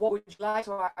would you like?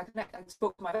 So I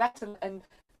spoke to my vet and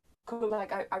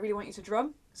like, I really want you to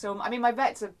drum. So I mean, my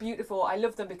vets are beautiful. I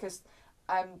love them because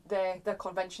they're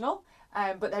conventional,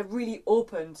 but they're really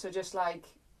open to just like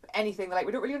anything. They're like,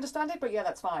 we don't really understand it, but yeah,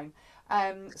 that's fine.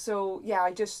 So yeah,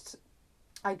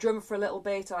 I drummed for a little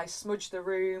bit, and I smudged the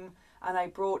room, and I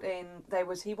brought in,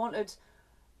 he wanted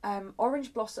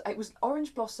orange blossom. It was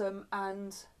orange blossom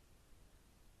and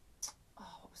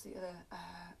what was the other?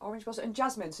 Orange blossom and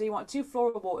jasmine. So you want 2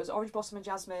 floral waters, orange blossom and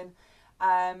jasmine.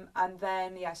 And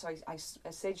then so I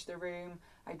saged the room.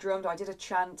 I drummed. I did a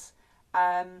chant,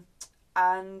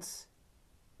 and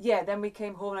yeah, then we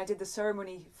came home and I did the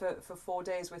ceremony for 4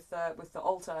 days with the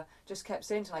altar. Just kept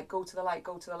saying to like, go to the light,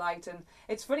 go to the light. And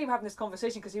it's funny we're having this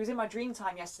conversation because he was in my dream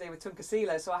time yesterday with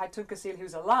Tunkasila. So I had Tunkasila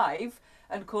who's alive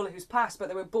and Kola who's passed, but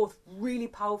they were both really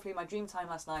powerfully in my dream time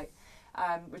last night,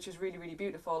 which was really, really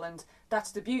beautiful. And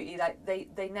that's the beauty, that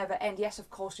they never end. Yes, of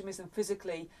course you miss them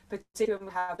physically, particularly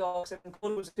when we have dogs. And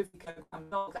Kola was a 50-kg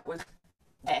dog that was,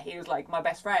 he was like my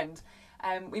best friend.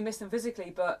 We miss them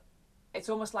physically, but it's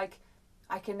almost like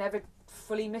I can never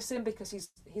fully miss him because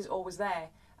he's always there,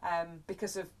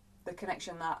 because of the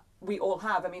connection that we all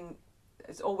have. I mean,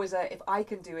 it's always if I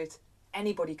can do it,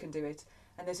 anybody can do it.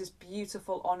 And there's this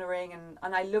beautiful honouring,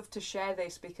 and I love to share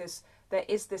this because there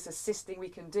is this assisting we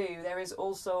can do. There is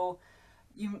also,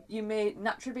 you may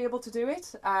naturally be able to do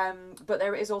it, but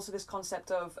there is also this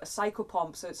concept of a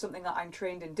psychopomp. So it's something that I'm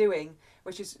trained in doing,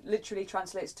 which is literally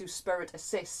translates to spirit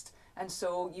assist. And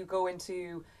so you go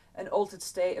into an altered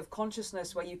state of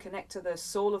consciousness where you connect to the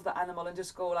soul of the animal and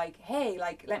just go like, hey,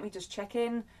 like, let me just check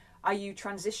in. Are you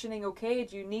transitioning okay?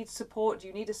 Do you need support? Do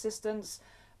you need assistance?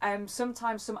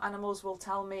 Sometimes some animals will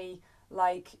tell me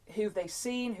like who they've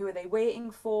seen, who are they waiting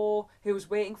for, who's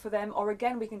waiting for them. Or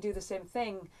again, we can do the same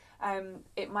thing.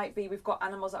 It might be we've got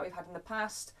animals that we've had in the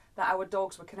past that our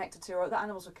dogs were connected to, or other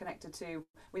animals were connected to.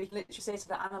 We can literally say to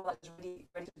the animal that's really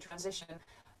ready to transition,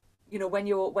 you know, when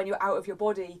you're out of your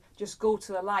body, just go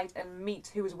to the light and meet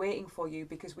who is waiting for you,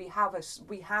 because we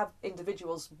have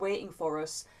individuals waiting for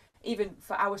us, even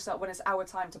for ourselves. When it's our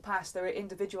time to pass, there are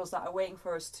individuals that are waiting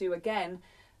for us to again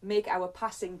make our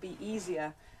passing be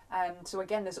easier. So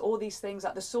again, there's all these things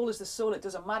that the soul is the soul. It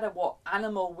doesn't matter what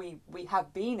animal we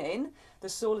have been in, the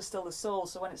soul is still the soul.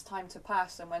 So when it's time to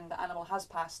pass and when the animal has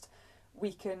passed,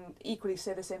 we can equally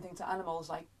say the same thing to animals,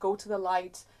 like go to the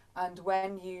light, and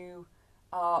when you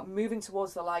are moving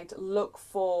towards the light, look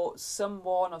for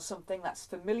someone or something that's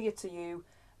familiar to you.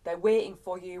 They're waiting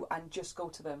for you, and just go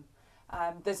to them.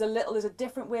 There's a slightly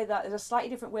different way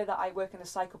that I work in a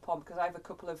psychopomp, because I have a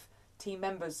couple of team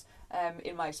members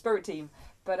in my spirit team,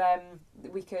 but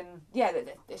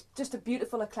it's just a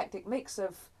beautiful eclectic mix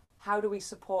of how do we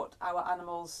support our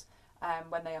animals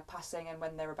when they are passing and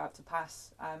when they're about to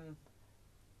pass.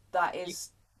 That is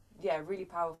really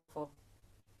powerful.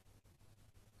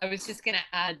 I was just going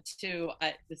to add too,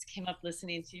 this came up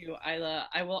listening to you, Isla.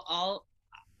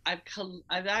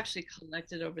 I've actually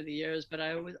collected over the years, but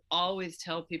I would always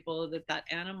tell people that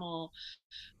animal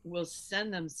will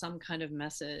send them some kind of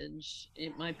message.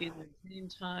 It might be the same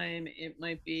time, it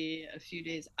might be a few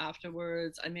days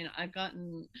afterwards. I mean, I've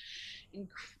gotten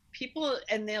people,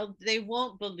 and they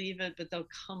won't believe it, but they'll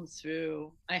come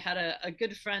through. I had a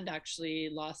good friend actually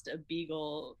lost a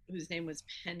beagle whose name was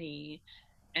Penny,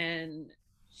 and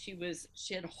she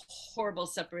had horrible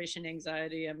separation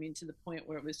anxiety. I mean, to the point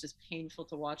where it was just painful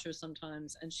to watch her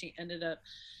sometimes, and she ended up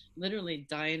literally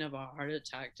dying of a heart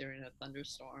attack during a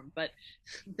thunderstorm. But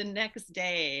the next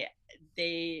day,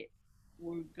 they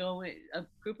were going, a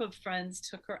group of friends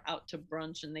took her out to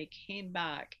brunch, and they came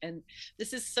back, and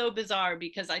this is so bizarre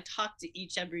because I talked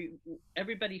to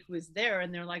everybody who was there,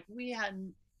 and they're like, we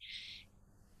hadn't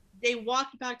they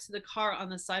walked back to the car on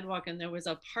the sidewalk, and there was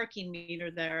a parking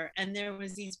meter there, and there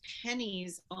was these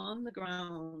pennies on the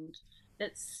ground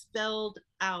that spelled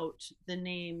out the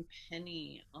name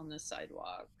Penny on the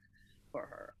sidewalk for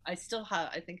her. I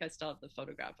think I still have the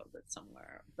photograph of it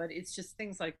somewhere, but it's just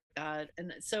things like that.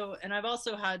 And I've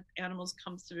also had animals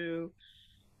come through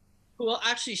who will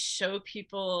actually show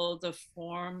people the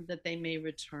form that they may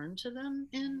return to them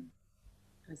in,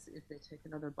 as if they take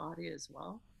another body as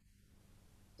well.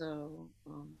 So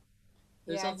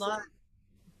there's Yeah, a lot.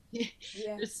 yeah.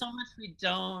 There's so much we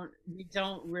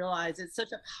don't realize. It's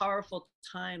such a powerful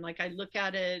time. Like I look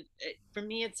at it, for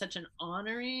me, it's such an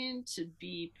honoring to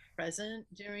be present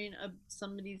during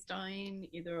somebody's dying,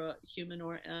 either a human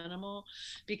or animal,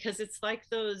 because it's like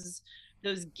those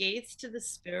gates to the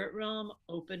spirit realm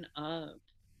open up,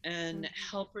 and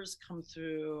helpers come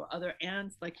through, other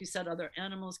ants, like you said, other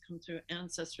animals come through,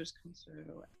 ancestors come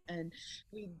through, and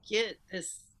we get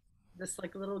this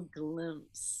like little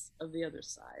glimpse of the other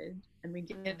side, and we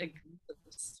get a glimpse of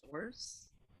the source,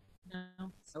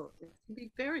 so it can be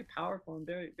very powerful and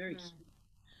very, very cute.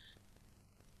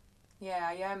 Yeah,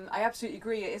 I absolutely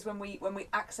agree. It is when we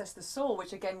access the soul,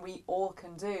 which again we all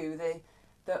can do.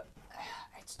 The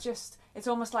it's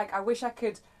almost like I wish I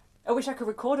could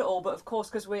record it all, but of course,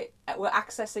 because we're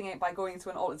accessing it by going into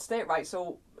an altered state, right?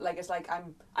 So like it's like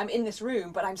I'm in this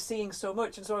room, but I'm seeing so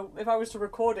much, and so if I was to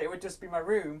record it, it would just be my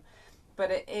room. But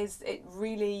it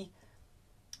really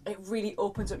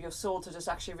opens up your soul to just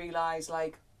actually realize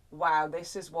like, wow,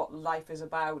 this is what life is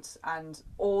about, and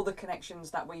all the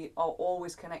connections that we are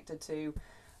always connected to.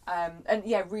 And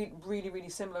yeah, really, really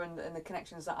similar in the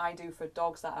connections that I do for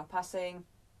dogs that are passing,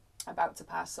 about to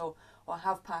pass, or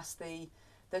have passed,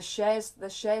 the shares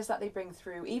that they bring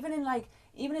through, even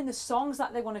in the songs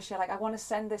that they want to share. Like I want to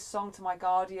send this song to my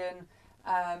guardian,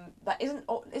 that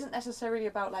isn't necessarily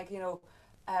about like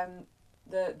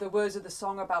the words of the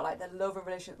song about like the love and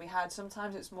relationship we had.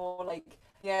 Sometimes it's more like,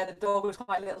 yeah, the dog was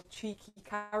quite a little cheeky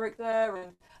character,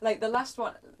 and like the last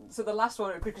one. So the last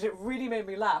one, because it really made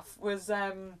me laugh, was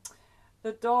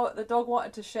the dog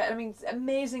wanted to share. I mean,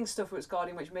 amazing stuff with its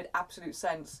guardian, which made absolute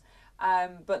sense.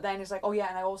 But then it's like, oh yeah,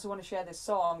 and I also want to share this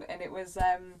song, and it was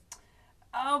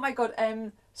oh my god,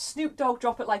 Snoop Dogg,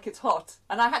 Drop It Like It's Hot.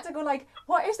 And I had to go like,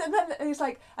 what is that? And he's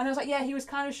like, and I was like, yeah, he was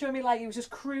kind of showing me like he was just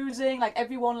cruising, like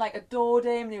everyone like adored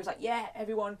him, and he was like, yeah,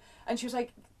 everyone. And she was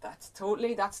like, that's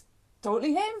totally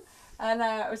him.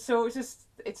 And so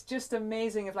it's just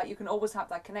amazing if like you can always have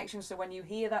that connection. So when you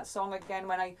hear that song again,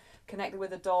 when I connected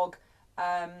with a dog,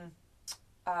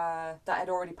 that had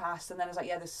already passed, and then I was like,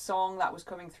 yeah, this song that was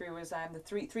coming through was the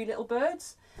three little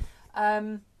birds.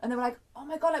 And they were like, oh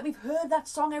my god, like we've heard that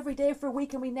song every day for a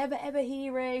week and we never ever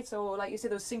hear it. Or like you say,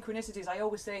 those synchronicities. I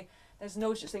always say there's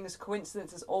no such thing as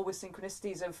coincidence. There's always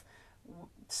synchronicities of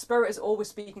spirit is always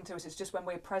speaking to us. It's just when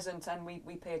we're present and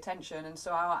we pay attention. And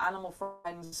so our animal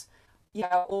friends,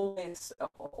 yeah, always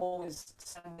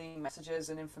sending messages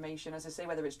and information. As I say,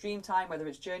 whether it's dream time, whether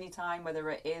it's journey time, whether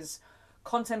it is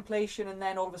contemplation, and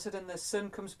then all of a sudden the sun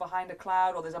comes behind a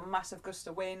cloud, or there's a massive gust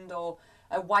of wind, or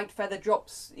a white feather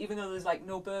drops even though there's like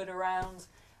no bird around.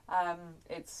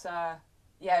 It's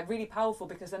yeah, really powerful,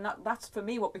 because then that's for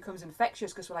me what becomes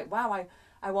infectious, because we're like, wow,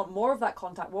 I want more of that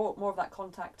contact, more of that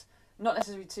contact, not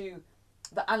necessarily to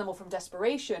the animal from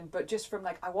desperation, but just from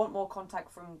like, I want more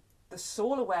contact from the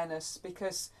soul awareness,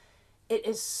 because it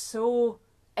is so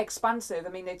expansive. I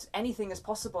mean, it's anything is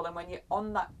possible, and when you're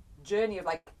on that journey of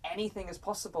like anything is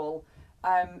possible,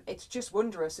 it's just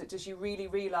wondrous. It does you really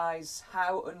realize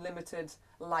how unlimited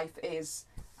life is,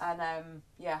 and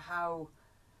yeah, how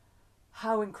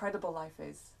incredible life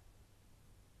is.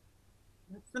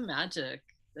 That's the magic.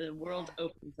 The world Yeah.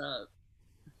 opens up.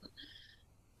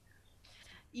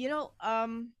 You know,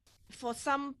 for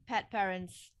some pet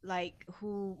parents like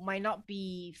who might not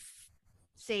be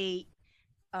say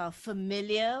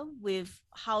familiar with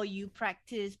how you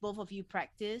practice, both of you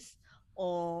practice,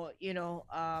 or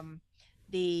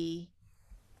they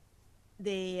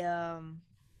they um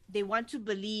they want to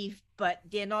believe but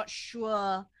they're not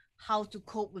sure how to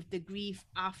cope with the grief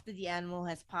after the animal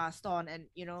has passed on. And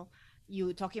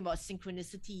you talking about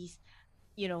synchronicities,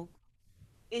 you know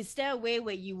is there a way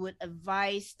where you would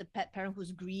advise the pet parent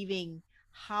who's grieving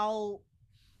how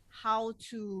how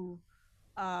to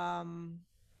um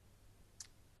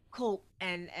cope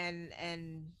and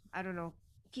I don't know,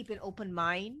 keep an open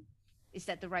mind. Is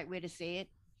that the right way to say it?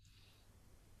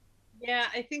 Yeah,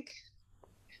 I think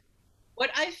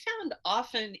what I found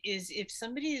often is if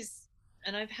somebody's,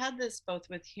 and I've had this both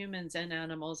with humans and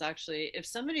animals actually, if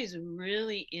somebody's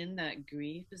really in that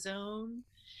grief zone,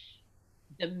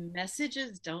 the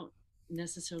messages don't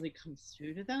necessarily come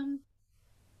through to them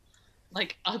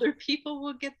like other people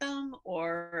will get them.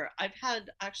 Or I've had,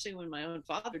 actually, when my own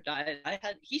father died,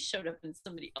 he showed up in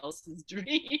somebody else's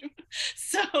dream.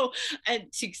 So,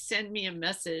 and to send me a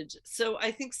message. So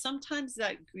I think sometimes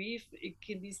that grief, it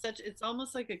can be such, it's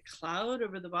almost like a cloud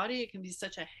over the body. It can be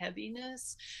such a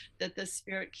heaviness that the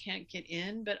spirit can't get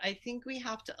in. But I think we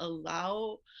have to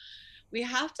allow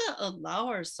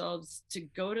ourselves to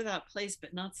go to that place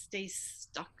but not stay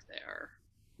stuck there,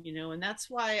 and that's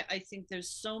why I think there's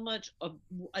so much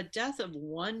a death of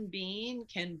one being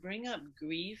can bring up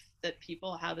grief that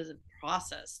people haven't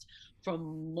processed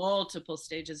from multiple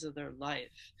stages of their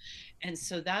life. And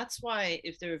so that's why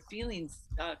if they're feeling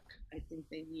stuck, I think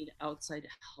they need outside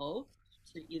help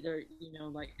to either,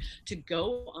 like, to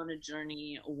go on a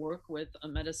journey, work with a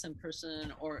medicine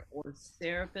person or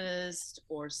therapist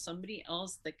or somebody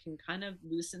else that can kind of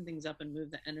loosen things up and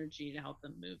move the energy to help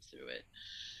them move through it.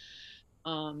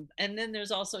 And then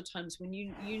there's also times when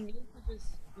you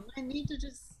might need to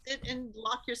just sit and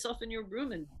lock yourself in your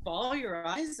room and bawl your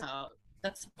eyes out.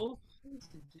 That's okay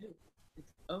to do. It's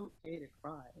okay to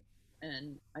cry,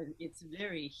 and it's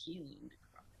very healing to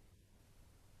cry.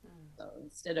 So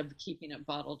instead of keeping it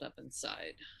bottled up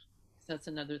inside, that's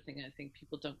another thing. I think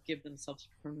people don't give themselves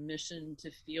permission to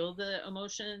feel the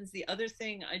emotions. The other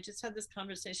thing, I just had this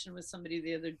conversation with somebody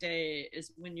the other day,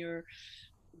 is when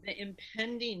the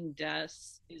impending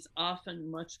death is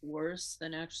often much worse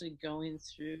than actually going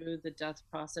through the death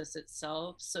process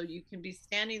itself. So you can be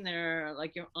standing there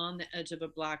like you're on the edge of a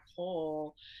black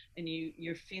hole, and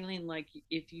you're feeling like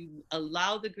if you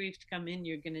allow the grief to come in,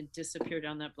 you're going to disappear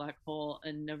down that black hole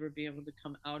and never be able to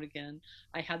come out again.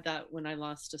 I had that when I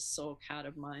lost a soul cat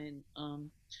of mine.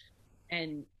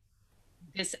 And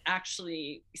this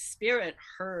actually, spirit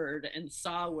heard and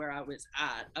saw where I was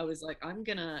at. I was like, I'm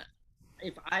gonna,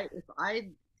 if I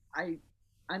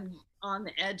I'm on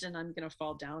the edge and I'm gonna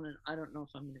fall down and I don't know if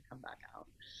I'm gonna come back out.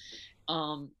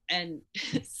 And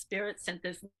spirit sent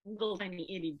this little tiny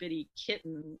itty bitty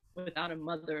kitten without a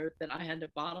mother that I had to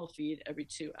bottle feed every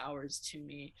 2 hours to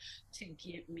me, to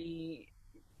get me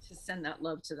to send that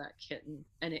love to that kitten,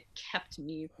 and it kept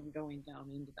me from going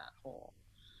down into that hole.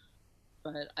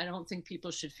 But I don't think people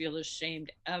should feel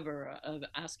ashamed ever of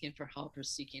asking for help or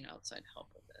seeking outside help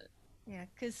with it. Yeah,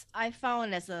 because I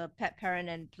found as a pet parent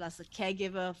and plus a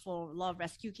caregiver for a lot of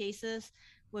rescue cases,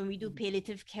 when we do Mhm.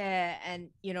 palliative care,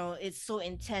 and it's so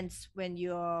intense when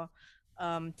you're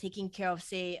taking care of,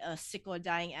 say, a sick or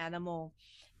dying animal,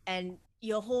 and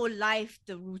your whole life,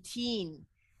 the routine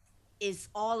is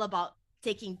all about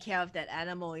taking care of that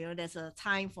animal. There's a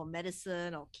time for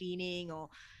medicine or cleaning or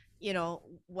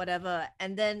whatever.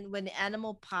 And then when the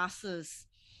animal passes,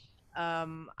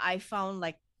 I found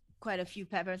like quite a few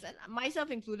pet parents and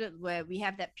myself included where we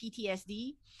have that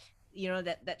PTSD,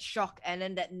 that shock and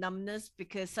then that numbness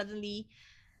because suddenly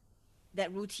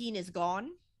that routine is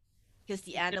gone because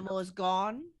the animal is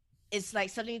gone. It's like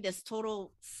suddenly there's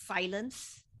total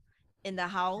silence in the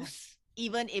house,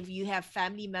 even if you have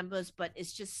family members, but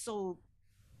it's just so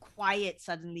quiet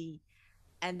suddenly.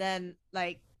 And then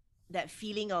like that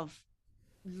feeling of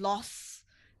loss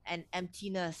and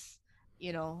emptiness,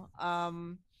 you know.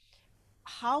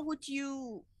 How would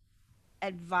you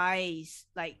advise,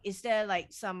 like, is there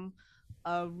like some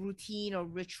routine or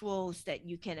rituals that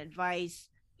you can advise,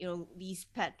 these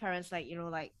pet parents, like,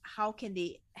 like how can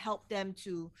they help them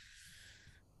to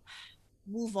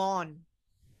move on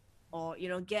or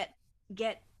get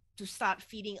to start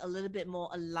feeling a little bit more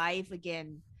alive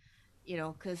again,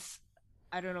 because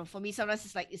I don't know, for me sometimes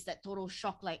it's like it's that total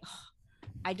shock, like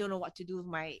I don't know what to do with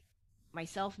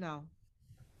myself now.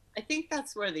 I think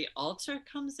that's where the altar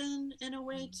comes in a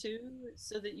way too,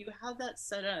 so that you have that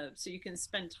set up so you can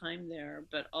spend time there,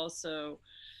 but also,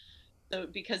 so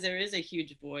because there is a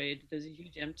huge void, there's a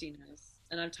huge emptiness.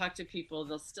 And I've talked to people,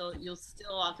 you'll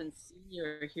still often see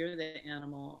or hear the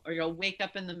animal, or you'll wake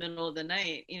up in the middle of the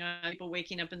night. People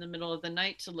waking up in the middle of the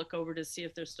night to look over to see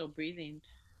if they're still breathing,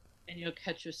 and you'll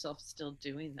catch yourself still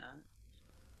doing that.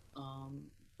 um,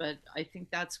 but I think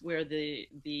that's where the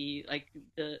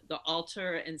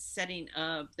altar and setting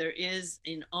up, there is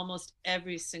in almost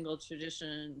every single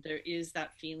tradition, there is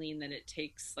that feeling that it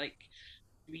takes like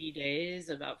 3 days,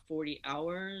 about 40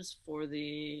 hours for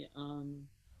the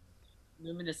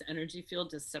luminous energy field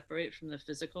to separate from the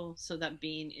physical, so that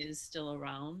being is still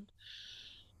around.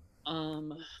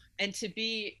 Um, and to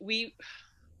be,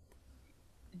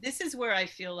 this is where I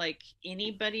feel like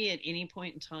anybody at any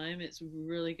point in time, it's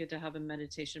really good to have a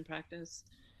meditation practice,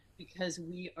 because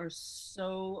we are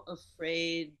so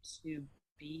afraid to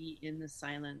be in the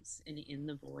silence and in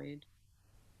the void.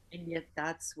 And yet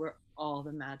that's where all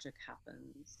the magic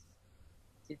happens.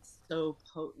 It's so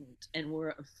potent, and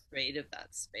we're afraid of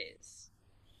that space.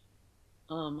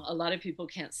 A lot of people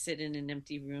can't sit in an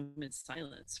empty room in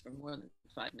silence for more than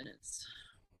 5 minutes,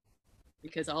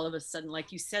 because all of a sudden,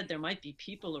 like you said, there might be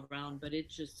people around, but it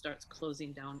just starts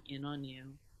closing down in on you,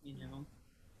 you know.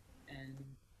 And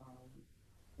um,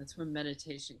 that's where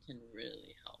meditation can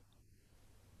really help.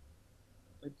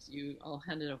 But I'll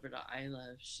hand it over to Isla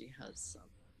if she has some.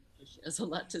 She has a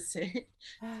lot to say.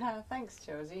 Thanks,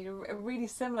 Josie. You're really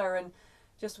similar, and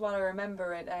just while I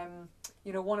remember it,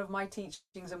 you know, one of my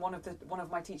teachings and one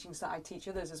of my teachings that I teach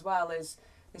others as well is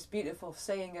this beautiful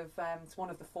saying of it's one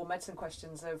of the 4 medicine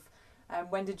questions of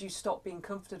when did you stop being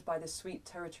comforted by the sweet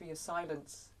territory of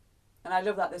silence? And I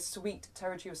love that, this sweet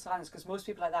territory of silence, because most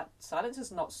people like that silence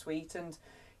is not sweet, and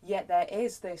yet there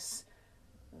is this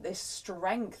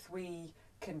strength we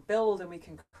can build and we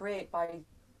can create by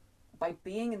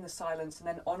being in the silence and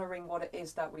then honoring what it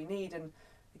is that we need. And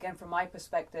again, from my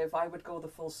perspective, I would go the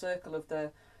full circle of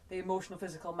the emotional,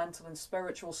 physical, mental, and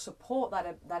spiritual support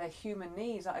that a human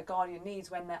needs, that a guardian needs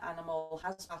when their animal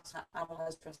has passed, that animal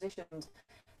has transitioned.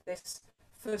 This,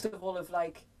 first of all, of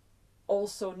like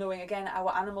also knowing, again,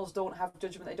 our animals don't have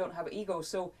judgment, they don't have ego,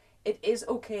 so it is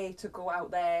okay to go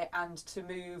out there and to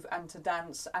move and to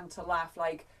dance and to laugh.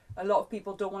 Like, a lot of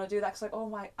people don't want to do that because, like, oh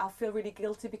my, I'll feel really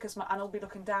guilty because my animal will be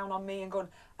looking down on me and going,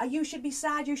 oh, you should be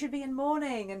sad, you should be in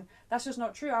mourning. And that's just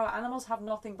not true. Our animals have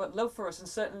nothing but love for us, and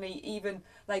certainly even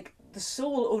like the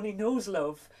soul only knows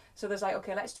love. So there's like,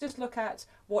 okay, let's just look at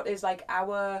what is like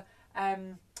our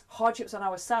hardships on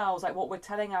ourselves, like what we're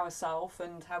telling ourselves,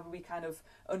 and how we kind of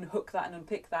unhook that and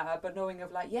unpick that. But knowing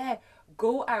of like, yeah,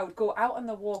 go out on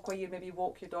the walk where you maybe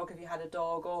walk your dog if you had a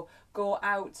dog, or go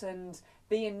out and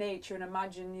be in nature and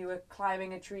imagine you were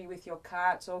climbing a tree with your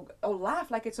cat, or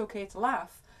laugh, like it's okay to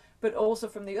laugh. But also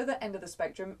from the other end of the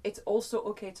spectrum, it's also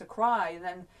okay to cry. And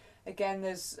then again,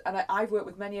 I've worked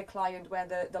with many a client where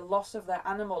the loss of their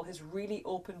animal has really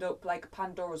opened up like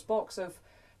Pandora's box of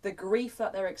the grief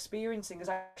that they're experiencing is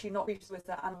actually not grief with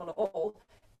their animal at all.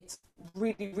 It's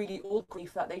really, really old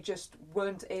grief that they just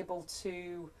weren't able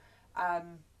to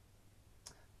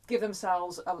give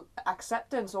themselves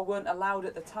acceptance, or weren't allowed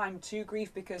at the time to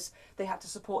grieve because they had to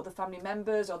support the family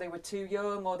members, or they were too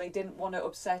young, or they didn't want to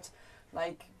upset,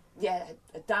 like, yeah,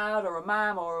 a dad or a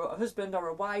mom or a husband or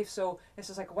a wife. So it's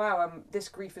just like, wow, this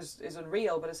grief is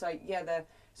unreal. But it's like, yeah,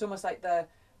 it's almost like the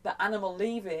animal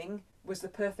leaving was the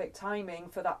perfect timing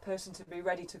for that person to be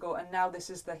ready to go, and now this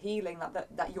is the healing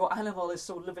that your animal is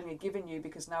so lovingly giving you,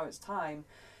 because now it's time.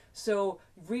 So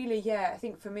really, yeah, I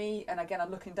think for me, and again,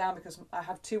 I'm looking down because I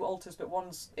have 2 altars, but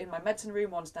one's in my medicine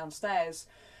room, one's downstairs.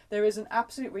 There is an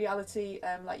absolute reality,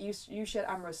 like you shared,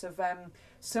 Amorous, of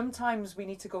sometimes we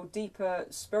need to go deeper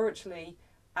spiritually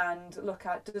and look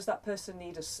at, does that person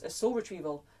need a soul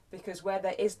retrieval? Because where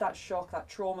there is that shock, that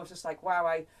trauma of just like, wow,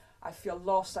 I feel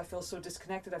lost, I feel so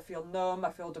disconnected, I feel numb,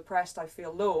 I feel depressed, I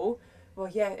feel low. Well,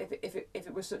 yeah, if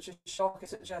it was such a shock,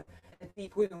 such a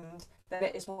deep wound, then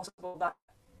it is possible that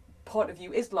part of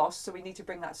you is lost, so we need to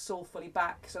bring that soul fully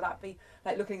back. So that'd be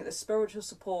like looking at the spiritual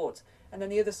support, and then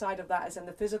the other side of that is then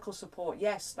the physical support.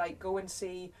 Yes, like go and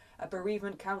see a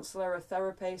bereavement counsellor, a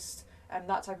therapist, and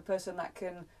that type of person that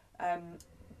can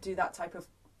do that type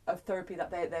of therapy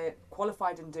that they're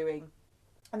qualified in doing.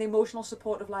 And the emotional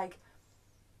support of like,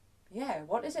 yeah,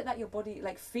 what is it that your body,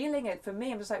 like feeling it. For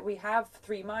me, I'm just like, we have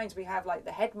 3 minds. We have like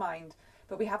the head mind,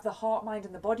 but we have the heart mind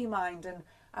and the body mind. And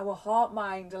our heart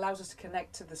mind allows us to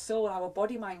connect to the soul. Our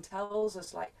body mind tells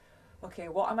us like, okay,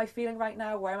 what am I feeling right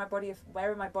now? Where in my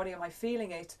body am I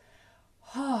feeling it?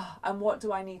 And what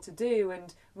do I need to do?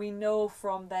 And we know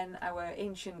from then our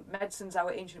ancient medicines,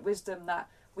 our ancient wisdom, that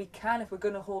we can, if we're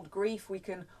going to hold grief, we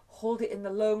can hold it in the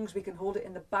lungs, we can hold it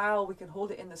in the bowel, we can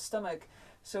hold it in the stomach.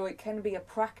 So it can be a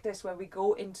practice where we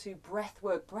go into breath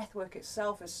work. Breath work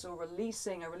itself is so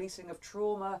releasing, a releasing of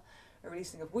trauma, a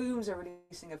releasing of wounds, a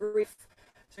releasing of grief.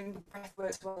 So you can do breath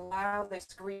work to allow this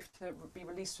grief to be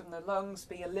released from the lungs,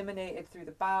 be eliminated through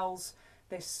the bowels,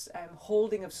 this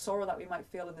holding of sorrow that we might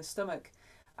feel in the stomach.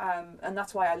 And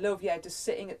that's why I love, just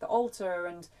sitting at the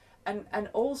altar and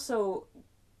also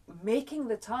making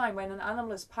the time when an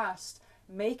animal has passed,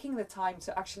 making the time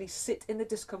to actually sit in the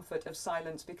discomfort of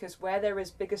silence, because where there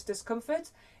is biggest discomfort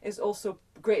is also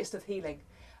greatest of healing.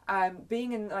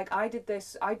 Being in, like, I do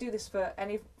this for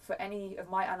any of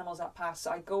my animals that pass.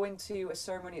 I go into a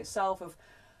ceremony itself of,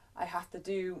 I have to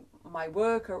do my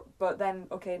work, but then,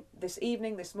 okay, this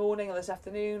evening, this morning, or this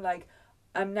afternoon, like,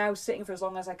 I'm now sitting for as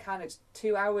long as I can. It's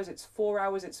 2 hours, it's 4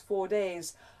 hours, it's 4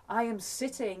 days. I am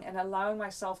sitting and allowing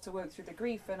myself to work through the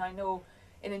grief. And I know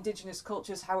in Indigenous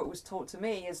cultures how it was taught to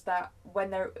me is that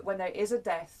when there is a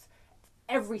death,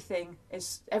 everything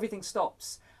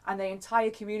stops, and the entire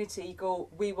community go,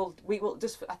 we will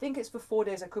just, I think it's for 4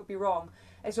 days, I could be wrong.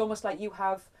 It's almost like you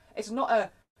have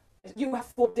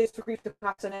 4 days for grief to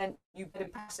pass and then you get a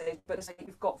passage, but it's like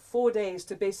you've got 4 days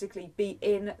to basically be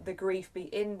in the grief, be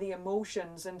in the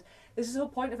emotions. And this is the whole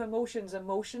point of emotions.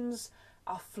 Emotions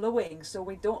are flowing, so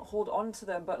we don't hold on to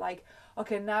them, but like,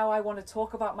 okay, now I want to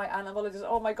talk about my animal. It's just,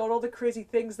 oh my god, all the crazy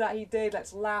things that he did,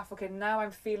 let's laugh. Okay, now I'm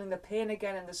feeling the pain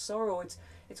again and the sorrow.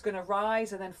 It's going to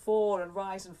rise and then fall and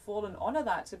rise and fall, and honor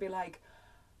that, to be like,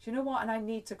 do you know what, and I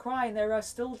need to cry. And there are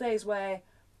still days where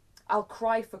I'll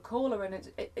cry for Cola,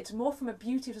 and it's more from a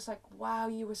beauty, just like, wow,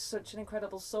 you were such an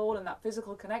incredible soul, and that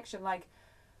physical connection. Like,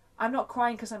 I'm not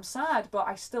crying because I'm sad, but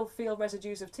I still feel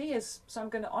residues of tears, so I'm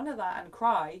going to honor that and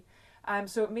cry.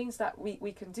 So it means that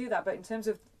we can do that. But in terms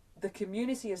of the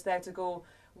community is there to go,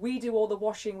 we do all the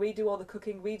washing, we do all the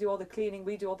cooking, we do all the cleaning,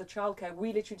 we do all the childcare,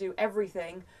 we literally do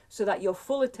everything, so that your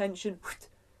full attention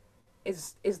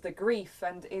is the grief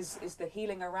and is the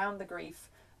healing around the grief.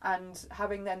 And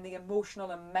having then the emotional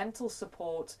and mental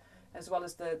support, as well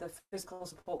as the physical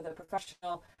support with a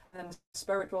professional, and then the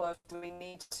spiritual of, do we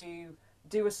need to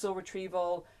do a soul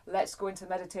retrieval, let's go into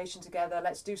meditation together,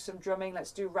 let's do some drumming,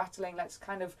 let's do rattling, let's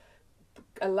kind of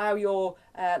allow your,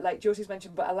 like Josie's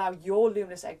mentioned, but allow your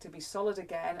luminous egg to be solid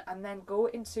again, and then go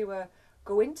into a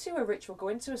ritual, go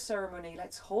into a ceremony,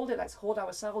 let's hold it, let's hold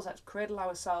ourselves, let's cradle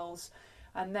ourselves,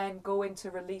 and then go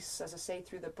into release, as I say,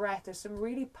 through the breath. There's some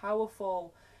really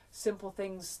powerful simple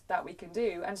things that we can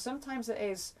do, and sometimes it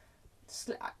is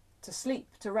to sleep,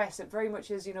 to rest. It very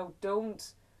much is,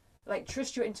 don't, like,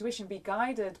 trust your intuition, be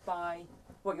guided by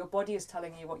what your body is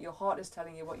telling you, what your heart is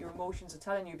telling you, what your emotions are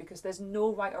telling you, because there's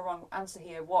no right or wrong answer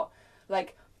here.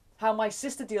 Like, how my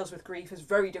sister deals with grief is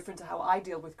very different to how I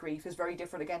deal with grief, is very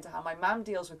different again to how my mum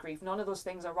deals with grief. None of those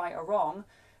things are right or wrong.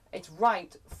 It's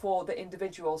right for the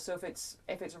individual. So if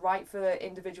it's right for the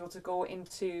individual to go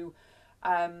into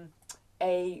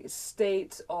a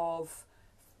state of,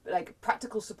 like,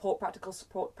 practical support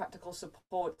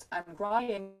and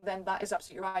crying, then that is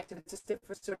absolutely right. And it's a state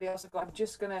for somebody else to go,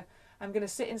 I'm gonna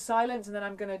sit in silence, and then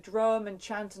I'm gonna drum and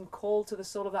chant and call to the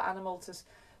soul of that animal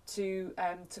to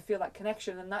feel that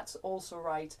connection, and that's also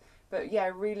right. But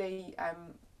yeah, really,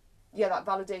 that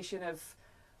validation of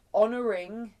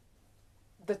honoring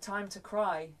the time to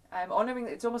cry, honoring,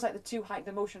 it's almost like the two heightened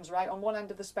emotions, right? On one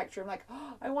end of the spectrum, like,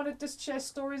 oh, I want to just share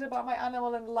stories about my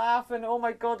animal and laugh, and oh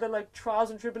my god, the like trials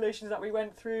and tribulations that we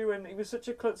went through, and he was such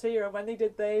a klutz here, and when they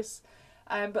did this,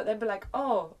 but then be like,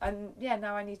 oh, and yeah,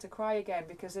 now I need to cry again,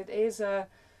 because it's a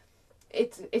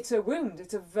wound.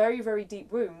 It's a very, very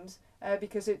deep wound,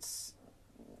 because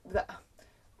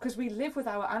because we live with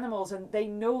our animals, and they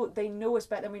know us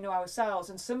better than we know ourselves,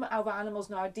 and some of our animals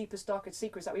know our deepest, darkest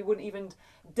secrets that we wouldn't even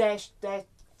dare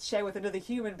share with another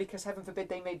human, because heaven forbid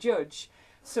they may judge.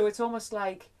 So it's almost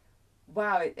like,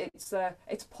 wow,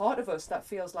 it's part of us that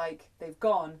feels like they've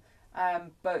gone,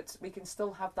 but we can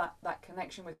still have that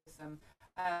connection with them.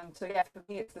 So yeah, for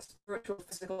me, it's the spiritual,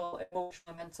 physical,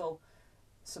 emotional, mental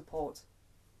support.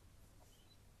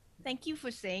 Thank you for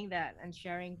saying that and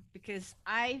sharing, because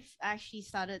I've actually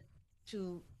started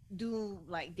to do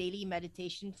like daily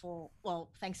meditation for,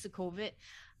 well, thanks to COVID,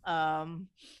 um,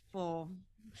 for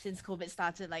since COVID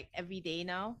started, like every day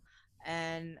now.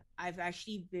 And I've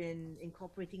actually been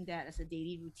incorporating that as a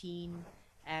daily routine.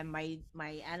 And my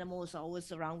animals are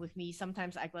always around with me.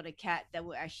 Sometimes I got a cat that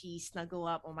will actually snuggle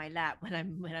up on my lap when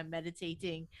I'm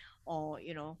meditating, or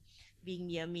being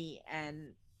near me.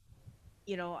 And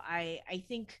I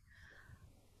think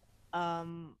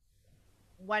um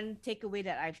one takeaway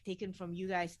that I've taken from you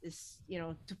guys is,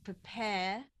 to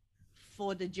prepare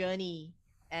for the journey.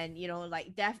 And,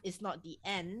 like, death is not the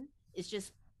end, it's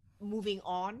just moving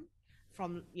on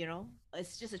from,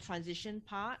 it's just a transition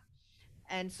part.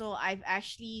 And so I've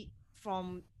actually,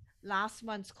 from last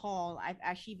month's call, I've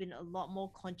actually been a lot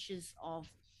more conscious of,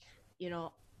 you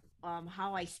know,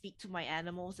 how I speak to my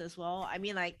animals as well. I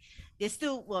mean, like, they're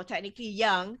still, well, technically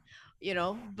young,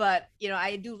 but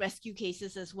I do rescue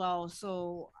cases as well.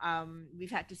 So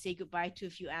we've had to say goodbye to a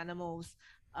few animals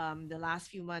the last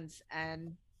few months.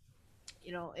 And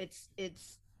you know, it's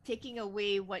taking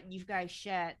away what you guys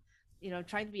shared, you know,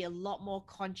 trying to be a lot more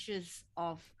conscious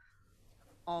of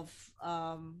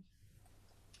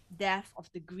death,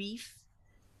 of the grief,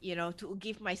 you know, to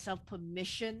give myself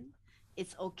permission.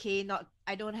 It's okay, not,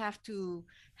 I don't have to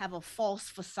have a false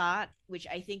facade, which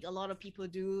I think a lot of people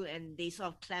do, and they sort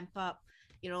of clamp up,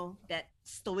 you know, that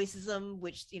stoicism,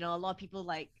 which, you know, a lot of people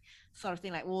like sort of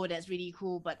think like, oh, that's really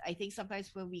cool. But I think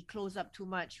sometimes when we close up too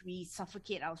much, we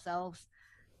suffocate ourselves,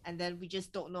 and then we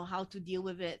just don't know how to deal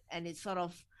with it, and it sort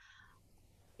of,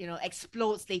 you know,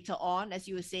 explodes later on. As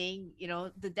you were saying, you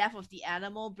know, the death of the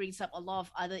animal brings up a lot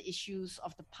of other issues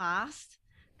of the past,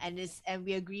 and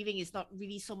we are grieving is not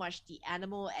really so much the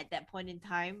animal at that point in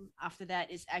time. After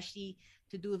that, it's actually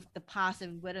to do with the past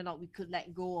and whether or not we could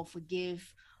let go or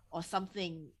forgive or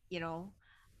something, you know.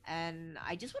 And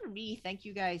I just want to really thank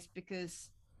you guys, because,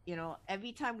 you know,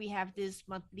 every time we have this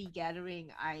monthly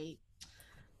gathering,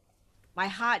 my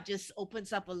heart just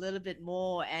opens up a little bit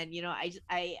more. And, you know,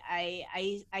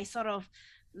 I sort of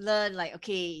learn like,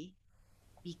 okay,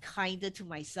 be kinder to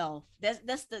myself.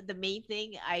 That's the main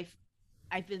thing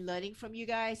I've been learning from you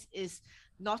guys, is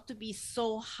not to be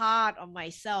so hard on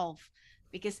myself,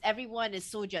 because everyone is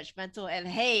so judgmental. And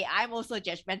hey, I'm also a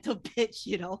judgmental bitch,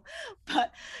 you know.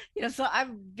 But, you know, so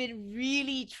I've been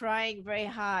really trying very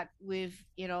hard with,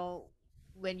 you know,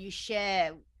 when you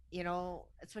share, you know,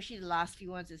 especially the last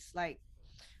few ones, it's like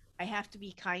I have to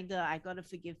be kinder. I got to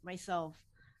forgive myself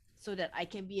so that I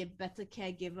can be a better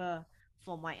caregiver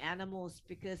for my animals,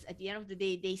 because at the end of the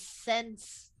day, they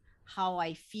sense how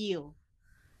I feel.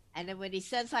 And then when they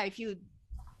sense how I feel,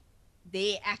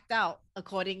 they act out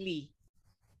accordingly,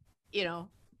 you know.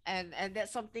 And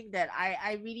that's something that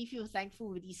I really feel thankful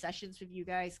with these sessions with you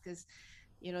guys, because,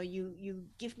 you know, you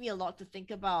give me a lot to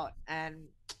think about. And,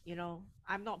 you know,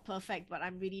 I'm not perfect, but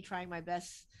I'm really trying my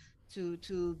best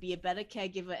to be a better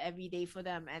caregiver every day for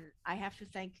them. And I have to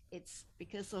thank, it's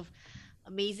because of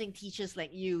amazing teachers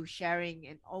like you sharing,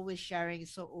 and always sharing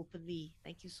so openly.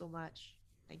 Thank you so much.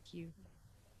 Thank you.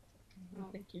 Well,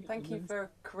 Thank you. thank you for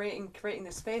creating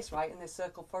this space, right, in this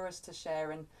circle for us to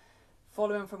share. And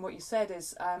following from what you said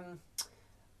is,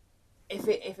 if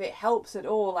it helps at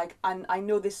all, like, and I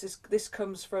know this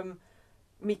comes from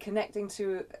me connecting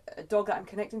to a dog that I'm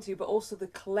connecting to, but also the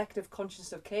collective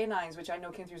consciousness of canines, which I know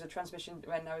came through as a transmission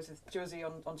when I was with Josie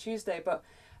on Tuesday. But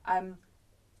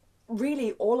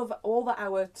really, all that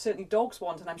our, certainly dogs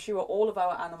want, and I'm sure all of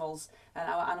our animals and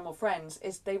our animal friends,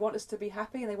 is they want us to be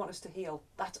happy and they want us to heal.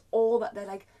 That's all that they're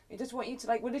like. They just want you to,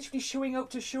 like, we're literally showing up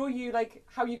to show you, like,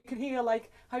 how you can heal,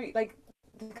 like how you, like,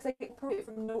 because they approach it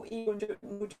from no ego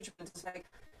and no judgment. It's like,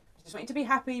 we just want you to be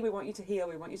happy, we want you to heal,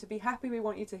 we want you to be happy, we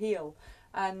want you to heal.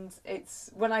 And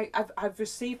it's when I've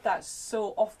received that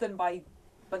so often by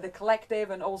the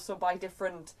collective, and also by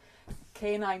different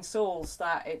canine souls,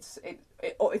 that it's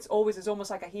always, it's almost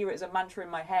like I hear it as a mantra in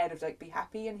my head of like, be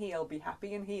happy and heal, be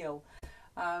happy and heal.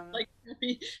 Like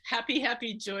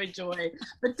happy, joy.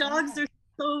 But dogs are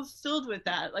so filled with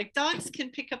that. Like, dogs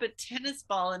can pick up a tennis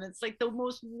ball and it's like the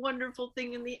most wonderful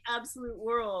thing in the absolute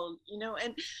world, you know.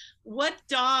 And what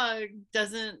dog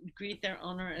doesn't greet their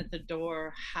owner at the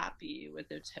door happy with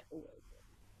their tail?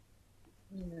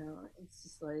 You know, it's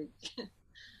just like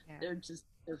Yeah.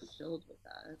 they're filled with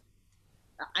that.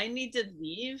 I need to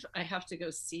leave. I have to go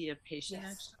see a patient.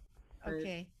 Yes. Actually.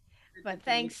 Okay. But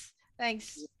thanks,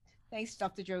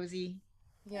 Dr. Josie.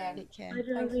 Yeah. Take care. Hi, Thank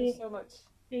you Josie. so much.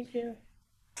 Thank you.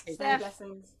 Many Steph.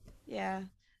 blessings. Yeah.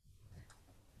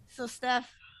 So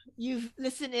Steph, you've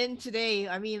listened in today.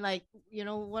 I mean, like, you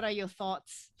know, what are your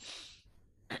thoughts?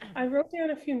 I wrote down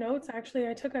a few notes. Actually,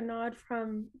 I took a nod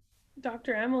from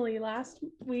Dr. Emily last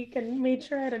week and made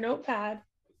sure I had a notepad.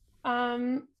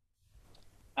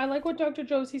 I like what Dr.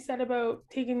 Josie said about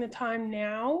taking the time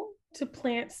now to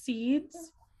plant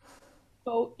seeds,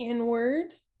 go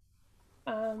inward.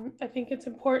 I think it's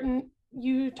important,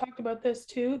 you talked about this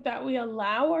too, that we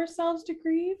allow ourselves to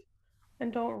grieve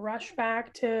and don't rush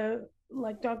back to,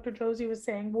 like Dr. Josie was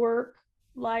saying, work,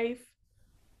 life.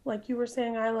 Like you were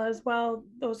saying, Isla, as well,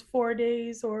 those 4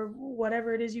 days or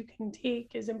whatever it is you can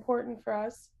take is important for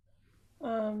us.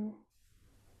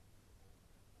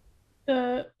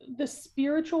 The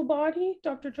spiritual body,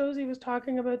 Dr. Josie was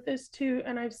talking about this too,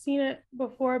 and I've seen it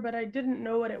before, but I didn't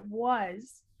know what it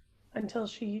was until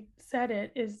she said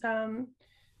it, is that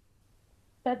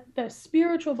the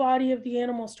spiritual body of the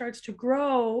animal starts to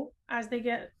grow as they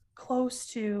get close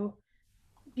to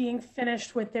being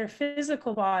finished with their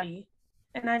physical body.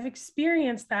 And I've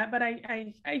experienced that, but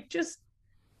I just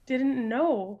didn't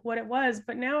know what it was.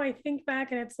 But now I think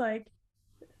back and it's like,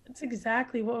 it's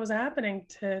exactly what was happening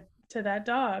to that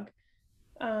dog.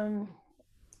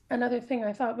 Another thing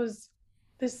I thought was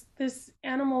this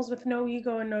animals with no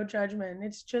ego and no judgment.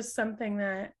 It's just something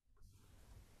that,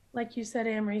 like you said,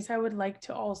 Amrys, I would like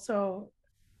to also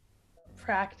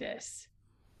practice,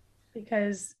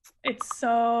 because it's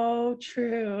so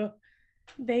true.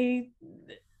 They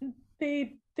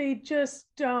they just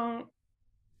don't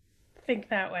think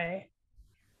that way.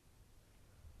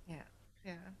 Yeah,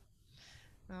 yeah.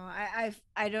 No,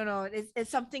 I don't know. It's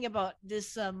something about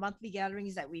this monthly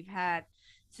gatherings that we've had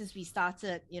since we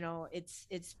started. You know,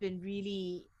 it's been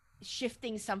really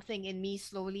shifting something in me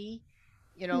slowly.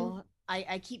 You know,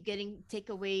 I keep getting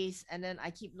takeaways, and then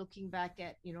I keep looking back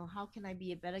at, you know, how can I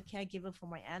be a better caregiver for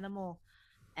my animal?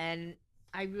 And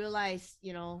I realized,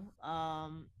 you know,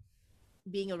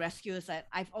 being a rescuer is that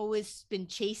I've always been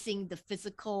chasing the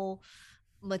physical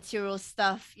material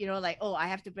stuff, you know, like, oh, I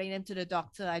have to bring them to the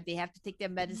doctor, they have to take their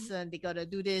medicine, they gotta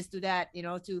do this, do that, you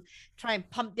know, to try and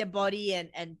pump their body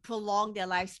and prolong their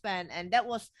lifespan. And that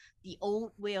was the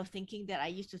old way of thinking that I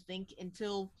used to think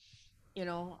until, you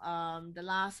know, the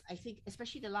last, I think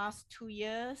especially the last 2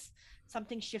 years,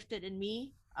 something shifted in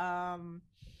me.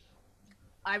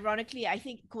 Ironically, I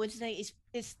think coincidentally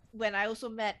is when I also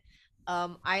met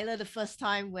Isla the first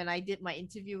time when I did my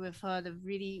interview with her. The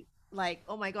really, like,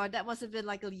 oh my god, that must have been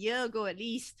like a year ago at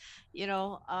least. You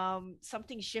know,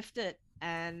 something shifted,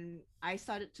 and I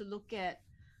started to look at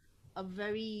a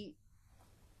very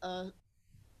uh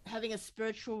having a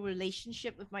spiritual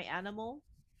relationship with my animal,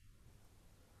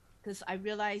 because I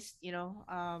realized, you know,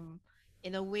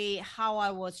 in a way, how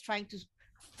I was trying to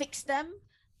fix them,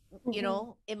 you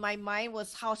know, in my mind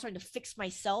was how I was trying to fix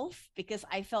myself, because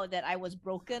I felt that I was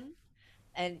broken.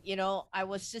 And, you know, I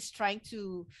was just trying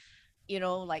to, you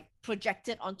know, like project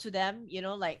it onto them, you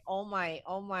know, like all my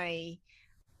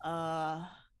uh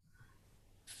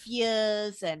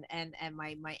fears and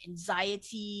my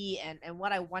anxiety and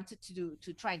what I wanted to do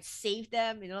to try and save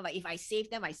them, you know, like if I save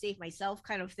them I save myself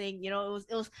kind of thing, you know.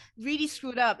 It was really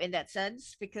screwed up in that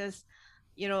sense, because,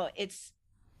 you know, it's,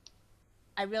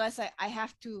 I realized I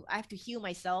have to heal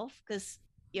myself, because,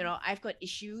 you know, I've got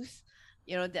issues,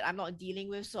 you know, that I'm not dealing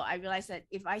with. So I realized that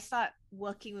if I start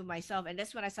working with myself, and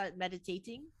that's when I started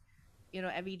meditating, you know,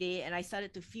 every day, and I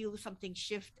started to feel something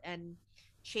shift and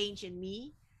change in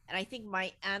me. And I think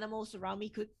my animals around me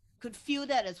could feel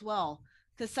that as well,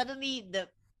 because suddenly the,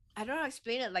 I don't know how to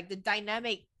explain it, like the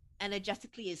dynamic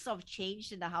energetically is sort of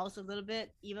changed in the house a little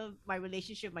bit. Even my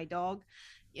relationship with my dog,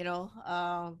 you know,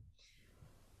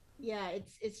 yeah,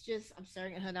 it's just, I'm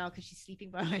staring at her now because she's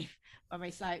sleeping by my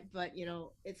side. But, you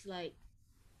know, it's like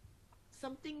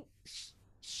something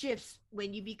shifts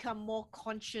when you become more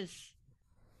conscious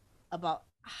about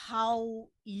how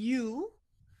you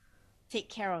take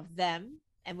care of them,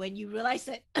 and when you realize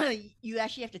that you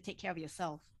actually have to take care of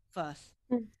yourself first.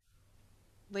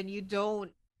 When you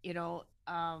don't, you know,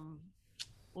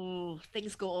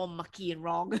 things go all mucky and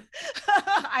wrong.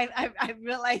 I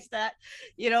realized that,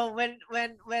 you know, when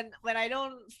I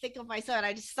don't think of myself and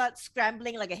I just start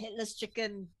scrambling like a headless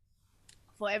chicken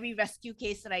for every rescue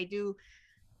case that I do,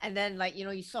 and then, like, you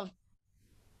know, you sort of,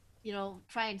 you know,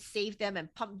 try and save them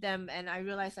and pump them, and I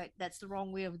realize like that's the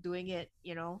wrong way of doing it,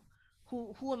 you know.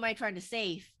 Who am I trying to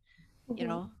save, you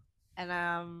know?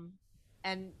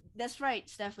 And that's right,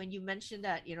 Steph, when you mentioned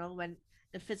that, you know, when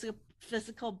the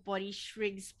physical body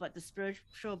shrinks but the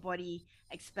spiritual body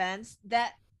expands,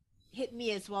 that hit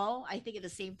me as well. I think at the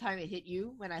same time it hit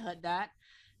you when I heard that,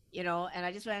 you know, and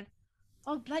I just went,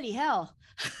 oh bloody hell.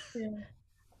 Yeah.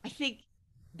 I think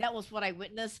that was what I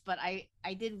witnessed, but I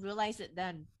didn't realize it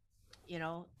then, you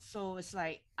know. So it's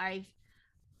like I've,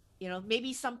 you know,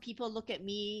 maybe some people look at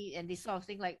me and they sort of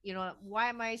think like, you know, why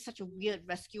am I such a weird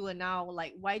rescuer now?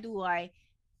 Like, why do I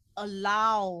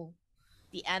allow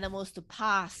the animals to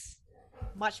pass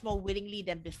much more willingly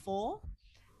than before?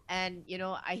 And, you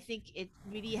know, I think it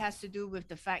really has to do with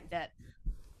the fact that,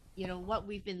 you know, what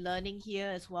we've been learning here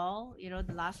as well, you know,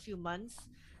 the last few months,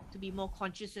 to be more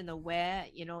conscious and aware,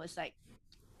 you know, it's like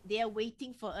they are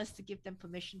waiting for us to give them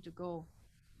permission to go,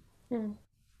 you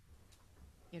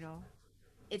know.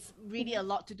 It's really a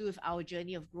lot to do with our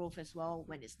journey of growth as well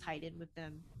when it's tied in with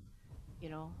them, you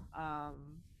know.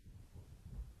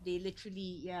 They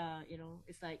literally, yeah, you know,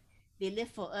 it's like they live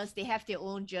for us, they have their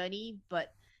own journey,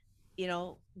 but, you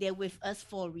know, they're with us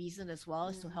for a reason as well,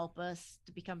 is to help us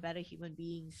to become better human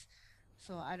beings.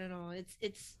 So I don't know,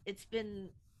 it's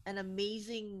been an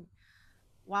amazing,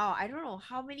 wow, I don't know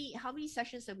how many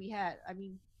sessions have we had. I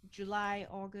mean, July,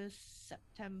 August,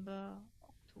 September,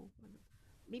 October,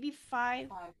 maybe five,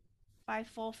 Five. 5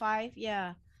 4 5,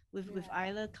 yeah, with Yeah.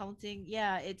 Isla counting.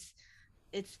 Yeah,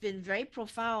 it's been very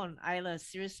profound, Isla,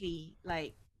 seriously.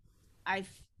 Like, I've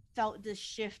felt this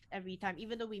shift every time,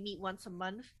 even though we meet once a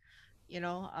month. You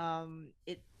know,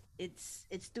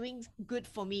 it's doing good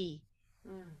for me,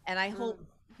 Mm. and I Mm. hope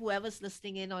whoever's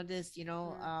listening in on this, you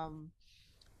know, Mm.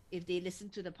 if they listen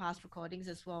to the past recordings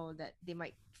as well, that they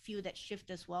might feel that shift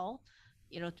as well,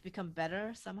 you know, to become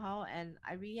better somehow. And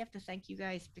I really have to thank you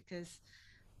guys because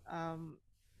um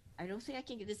I don't think I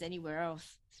can get this anywhere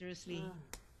else, seriously. Mm.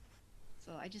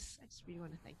 So I just really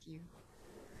want to thank you.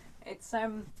 It's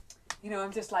you know,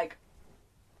 I'm just like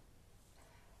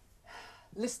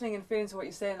listening and feeling to what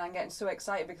you're saying. I'm getting so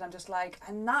excited because I'm just like,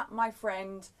 and that, my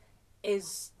friend,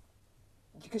 is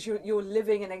because you're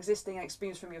living and existing an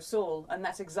experience from your soul, and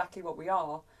that's exactly what we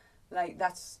are. Like,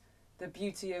 that's the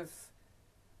beauty of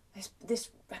this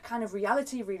kind of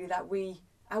reality, really, that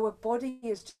our body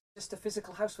is just a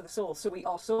physical house for the soul. So we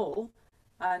are soul,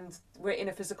 and we're in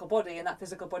a physical body, and that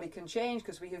physical body can change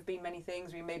because we have been many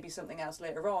things. We may be something else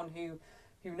later on.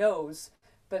 Who knows?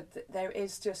 But there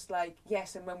is just like,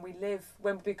 yes, and when we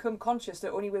become conscious,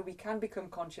 the only way we can become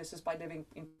conscious is by living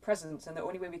in presence, and the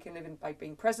only way we can live by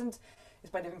being present is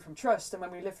by living from trust. And when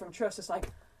we live from trust, it's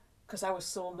like, because our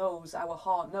soul knows, our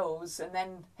heart knows, and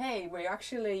then, hey, we're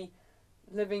actually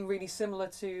living really similar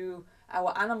to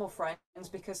our animal friends,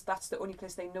 because that's the only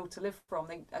place they know to live from.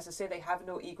 They, as I say, they have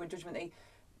no ego and judgment.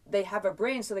 They have a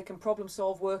brain, so they can problem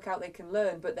solve, work out, they can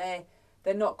learn, but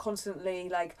they're not constantly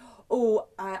like, oh,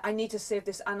 I need to save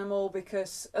this animal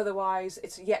because otherwise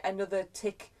it's yet another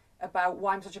tick about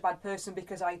why I'm such a bad person,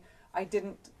 because I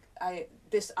didn't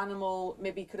this animal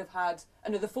maybe could have had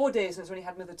another 4 days and it's only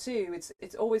had another 2.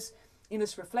 It's always in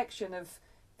this reflection of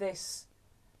this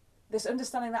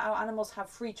understanding that our animals have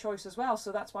free choice as well.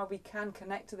 So that's why we can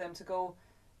connect to them to go,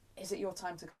 is it your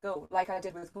time to go? Like I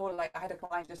did with Paula. Like I had a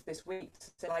client just this week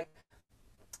to say, like,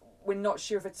 we're not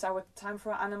sure if it's our time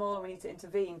for our animal and we need to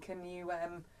intervene.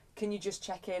 Can you just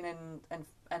check in and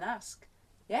ask?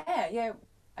 Yeah,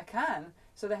 I can.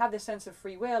 So they have this sense of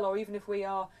free will. Or even if we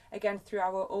are, again, through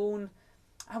our own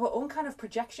kind of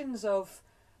projections of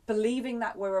believing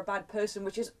that we're a bad person,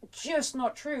 which is just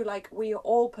not true. Like, we are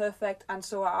all perfect, and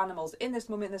so are animals. In this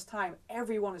moment, in this time,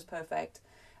 everyone is perfect.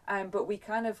 But we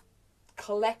kind of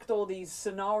collect all these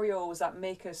scenarios that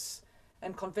make us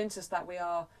and convince us that we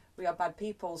are bad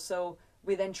people. So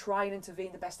we then try and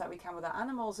intervene the best that we can with our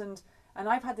animals. And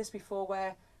I've had this before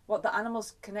where what the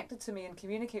animals connected to me and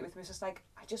communicate with me is just like,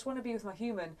 I just want to be with my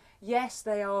human. Yes,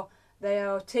 they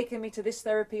are taking me to this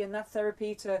therapy and that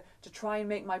therapy to try and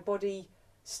make my body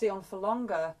stay on for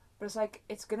longer. But it's like,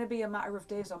 it's going to be a matter of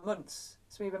days or months.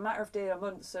 It's going to be a matter of days or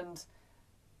months. And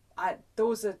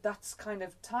that's kind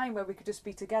of time where we could just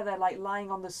be together, like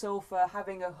lying on the sofa,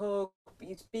 having a hug,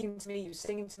 you speaking to me, you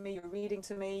singing to me, you're reading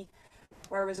to me.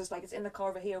 Whereas it's like, it's in the car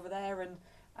over here, over there. And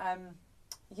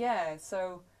yeah,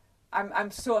 so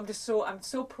I'm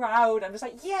so proud. I'm just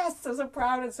like, yes, I'm so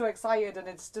proud and so excited, and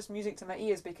it's just music to my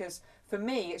ears, because for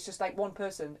me it's just like one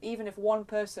person. Even if one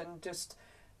person, just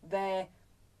their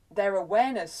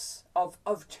awareness of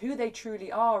who they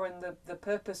truly are and the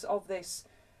purpose of this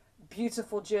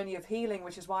beautiful journey of healing,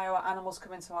 which is why our animals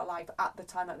come into our life at the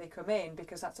time that they come in,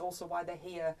 because that's also why they're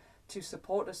here to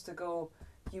support us, to go,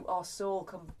 you are soul,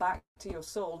 come back to your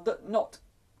soul, not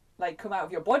like come out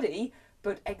of your body,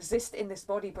 but exist in this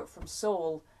body, but from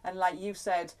soul. And like you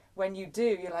said, when you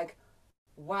do, you're like,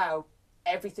 wow,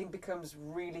 everything becomes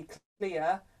really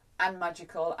clear and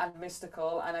magical and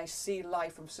mystical, and I see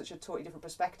life from such a totally different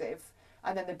perspective.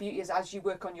 And then the beauty is, as you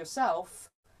work on yourself,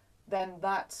 then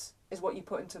that is what you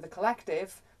put into the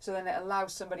collective, so then it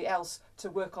allows somebody else to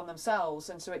work on themselves,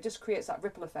 and so it just creates that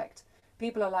ripple effect.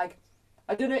 People are like,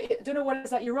 I don't know what it is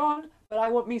that you're on, but I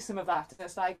want me some of that. And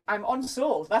it's like, I'm on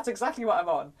soul. That's exactly what I'm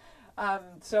on.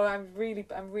 So I'm really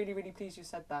pleased you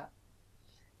said that.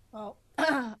 Well,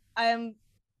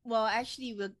 well,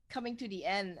 actually, we're coming to the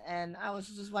end, and I was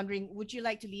just wondering, would you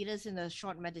like to lead us in a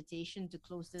short meditation to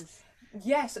close this?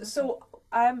 Yes. So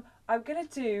I'm gonna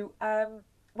do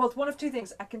well, it's one of two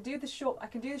things. I can do the short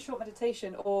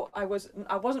meditation, or I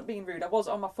wasn't being rude. I was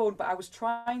on my phone, but I was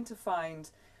trying to find.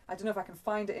 I don't know if I can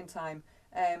find it in time.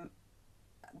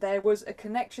 There was a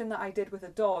connection that I did with a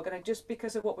dog, and just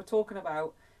because of what we're talking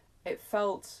about, it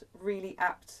felt really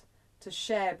apt to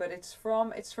share. But it's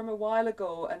from a while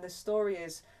ago, and the story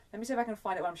is. Let me see if I can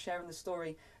find it while I'm sharing the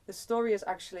story. The story is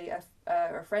actually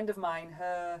a friend of mine.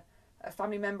 A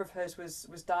family member of hers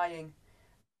was dying,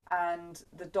 and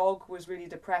the dog was really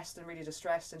depressed and really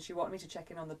distressed, and she wanted me to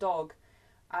check in on the dog.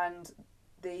 And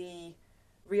the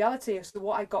reality of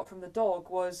what I got from the dog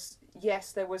was,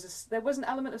 yes, there was an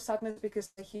element of sadness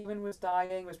because the human was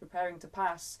dying, was preparing to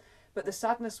pass, but the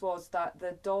sadness was that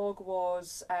the dog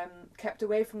was kept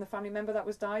away from the family member that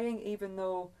was dying, even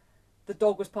though the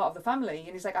dog was part of the family, and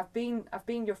he's like, I've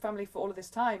been your family for all of this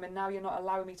time, and now you're not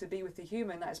allowing me to be with the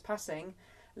human that is passing.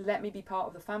 Let me be part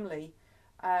of the family.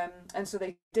 And so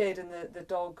they did, and the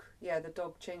dog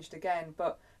changed again.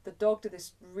 But the dog did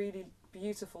this really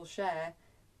beautiful share.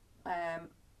 And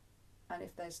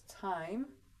if there's time,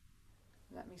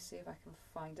 let me see if I can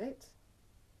find it.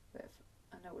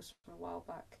 I know it was from a while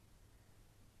back.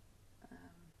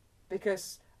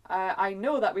 Because I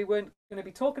know that we weren't going to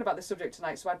be talking about this subject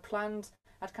tonight, so I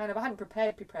hadn't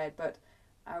prepared, but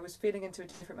I was feeling into a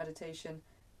different meditation.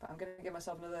 But I'm going to give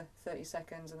myself another 30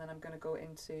 seconds, and then I'm going to go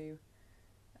into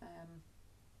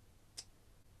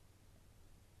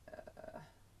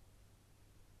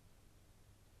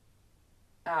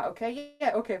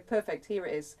okay, perfect. Here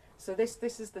it is. So this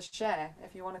is the share.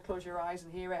 If you want to close your eyes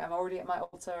and hear it, I'm already at my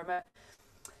altar.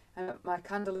 My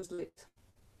candle is lit.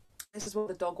 This is what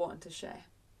the dog wanted to share.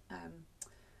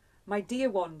 My dear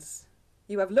ones,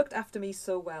 you have looked after me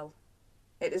so well.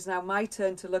 It is now my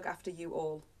turn to look after you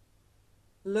all.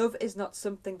 Love is not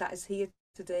something that is here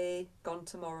today, gone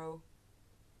tomorrow.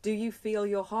 Do you feel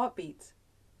your heartbeat?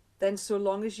 Then so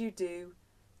long as you do,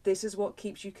 this is what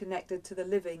keeps you connected to the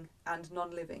living and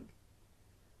non-living.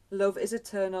 Love is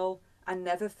eternal and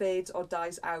never fades or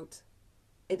dies out.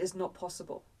 It is not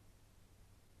possible.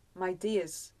 My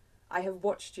dears, I have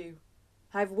watched you.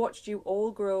 I have watched you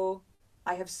all grow.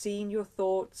 I have seen your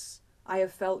thoughts. I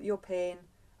have felt your pain,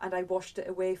 and I washed it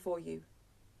away for you.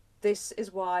 This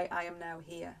is why I am now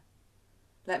here.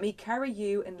 Let me carry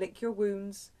you and lick your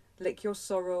wounds, lick your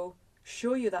sorrow,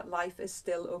 show you that life is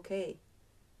still okay,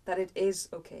 that it is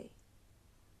okay.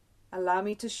 Allow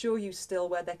me to show you still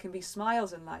where there can be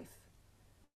smiles in life.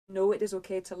 Know it is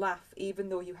okay to laugh even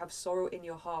though you have sorrow in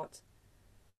your heart.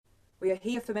 We are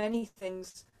here for many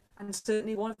things, and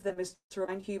certainly one of them is to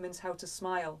remind humans how to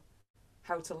smile,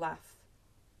 how to laugh.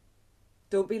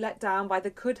 Don't be let down by the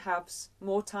could-haves,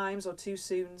 more times or too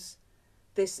soons.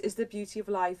 This is the beauty of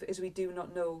life, is we do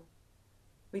not know.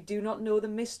 We do not know the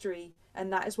mystery,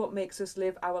 and that is what makes us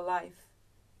live our life.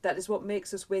 That is what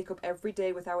makes us wake up every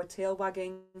day with our tail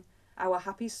wagging, our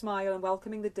happy smile and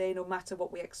welcoming the day no matter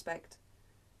what we expect.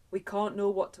 We can't know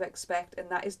what to expect, and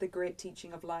that is the great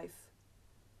teaching of life.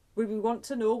 Will we want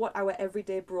to know what our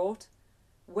everyday brought?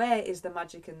 Where is the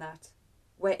magic in that?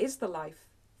 Where is the life?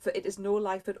 For it is no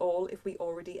life at all if we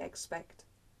already expect.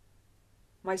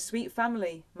 My sweet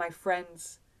family, my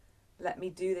friends, let me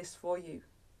do this for you.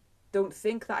 Don't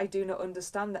think that I do not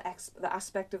understand the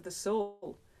aspect of the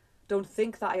soul. Don't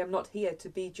think that I am not here to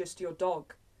be just your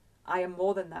dog. I am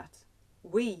more than that.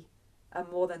 We are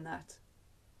more than that.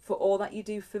 For all that you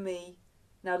do for me,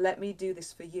 now let me do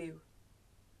this for you.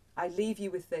 I leave you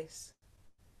with this.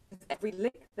 With every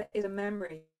lick there is a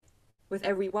memory. With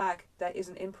every wag there is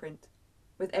an imprint.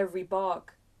 With every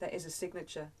bark there is a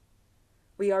signature.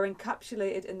 We are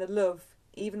encapsulated in the love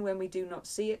even when we do not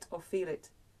see it or feel it.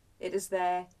 It is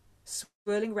there,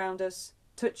 swirling round us,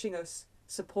 touching us,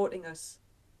 supporting us.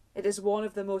 It is one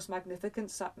of the most magnificent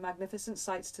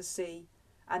sights to see,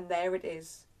 and there it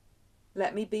is.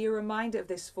 Let me be a reminder of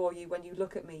this for you when you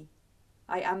look at me.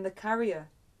 I am the carrier.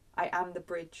 I am the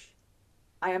bridge.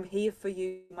 I am here for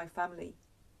you, my family.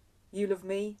 You love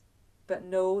me, but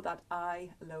know that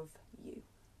I love you.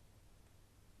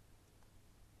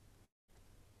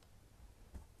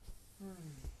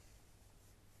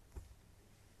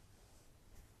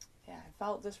 Yeah, I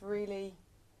felt just really,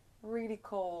 really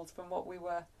called from what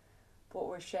we're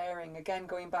sharing. Again,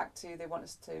 going back to they want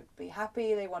us to be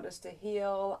happy, they want us to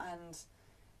heal, and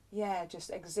yeah, just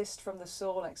exist from the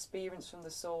soul, experience from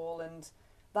the soul, and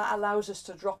that allows us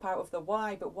to drop out of the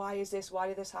why. But why is this? Why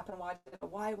did this happen? Why?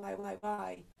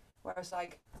 Whereas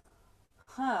like,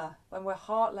 when we're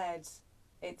heart led,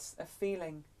 it's a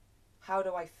feeling. How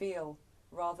do I feel?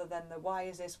 Rather than the why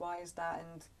is this? Why is that?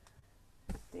 And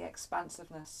the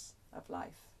expansiveness of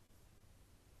life.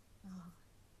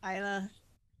 Isla,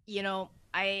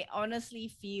 I honestly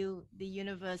feel the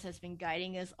universe has been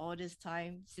guiding us all this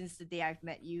time since the day I've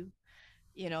met you.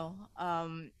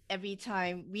 Every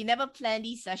time we never plan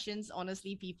these sessions,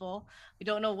 honestly, people. We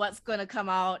don't know what's gonna come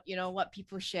out, what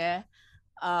people share.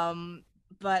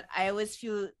 But I always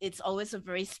feel it's always a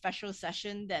very special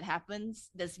session that happens.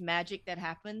 There's magic that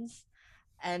happens.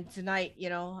 And tonight,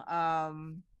 Isla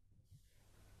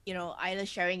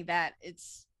sharing that,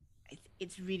 it's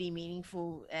really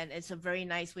meaningful, and it's a very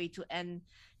nice way to end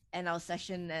our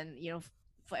session, and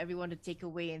for everyone to take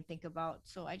away and think about.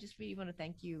 So I just really want to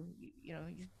thank you.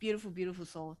 You beautiful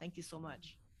soul. Thank you so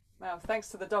much. Wow, thanks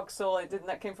to the dog soul.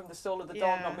 That came from the soul of the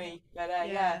dog, not me.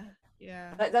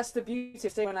 Yeah. That's the beauty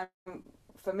of saying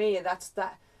for me, that's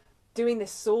that doing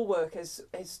this soul work is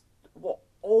what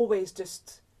always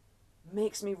just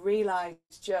makes me realize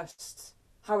just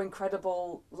how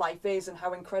incredible life is and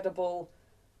how incredible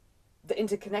the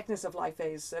interconnectedness of life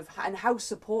is, and how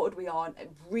supported we are, and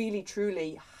really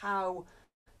truly how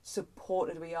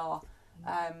supported we are,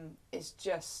 is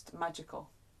just magical.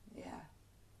 Yeah.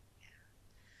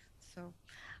 So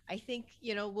I think,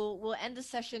 we'll end the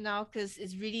session now because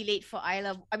it's really late for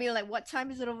Isla. I mean, like, what time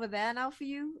is it over there now for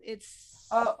you? It's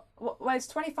Well, it's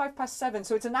 25 past 7,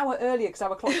 so it's an hour earlier because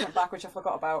our clocks went back, which I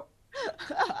forgot about.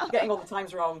 Getting all the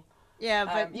times wrong. Yeah,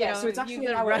 but so it's actually you've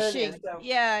an been hour rushing. earlier. So.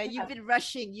 Yeah, you've been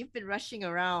rushing. You've been rushing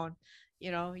around.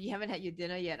 You haven't had your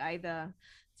dinner yet either.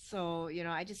 So,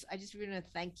 I just really want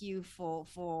to thank you for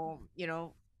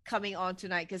coming on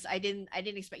tonight, because I didn't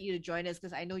expect you to join us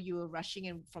because I know you were rushing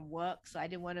in from work, so I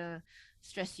didn't want to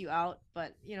stress you out.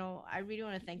 But I really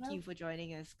want to thank you for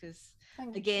joining us, because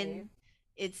again,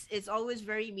 it's always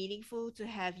very meaningful to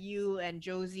have you and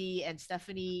Josie and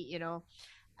Stephanie,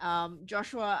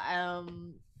 Joshua,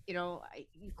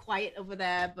 quiet over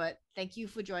there, but thank you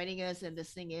for joining us and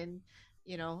listening in.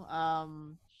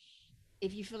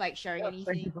 If you feel like sharing Yeah, thank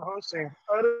you anything. for hosting.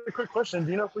 I had a quick question.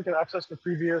 Do you know if we can access the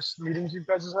previous meetings you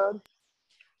guys have had?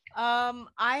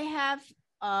 I have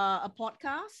a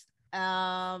podcast.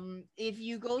 If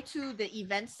you go to the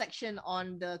events section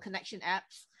on the Connection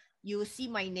apps, you will see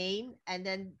my name and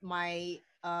then my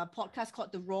podcast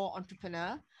called The Raw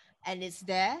Entrepreneur, and it's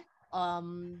there.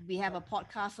 We have a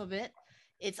podcast of it.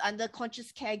 It's under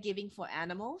Conscious Caregiving for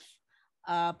Animals,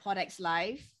 PodX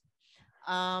Live.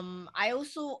 I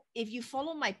also, if you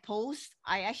follow my post,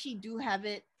 I actually do have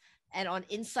it, and on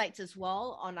Insights as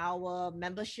well, on our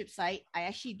membership site, I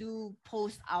actually do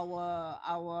post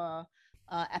our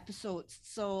episodes.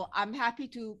 So I'm happy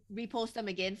to repost them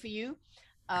again for you.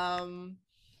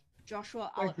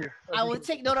 Joshua, Thank you. I will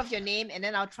take note of your name, and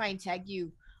then I'll try and tag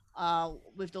you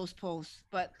with those posts.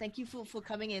 But thank you for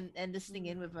coming in and listening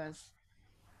in with us.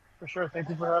 For sure. Thank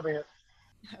you for having it.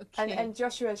 Okay. And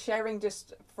Joshua, sharing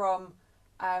just from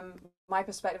my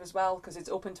perspective as well, because it's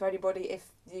open to anybody. If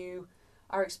you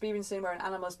are experiencing where an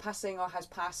animal is passing or has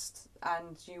passed,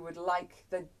 and you would like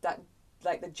the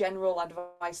general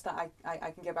advice that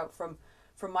I can give out from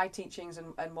my teachings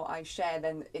and what I share,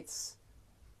 then it's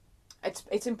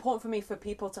important for me for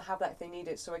people to have that if they need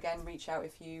it. So again, reach out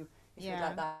if you'd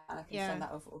like that, and I can send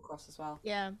that over across as well.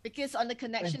 Yeah, because on the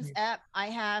Connections app, I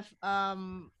have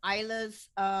Isla's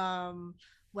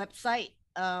website,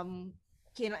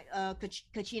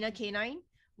 Kachina Canine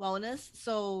Wellness.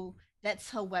 So that's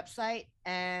her website,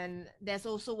 and there's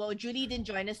also, well, Julie didn't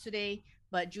join us today,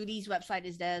 but Julie's website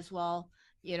is there as well.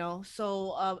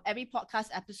 So every podcast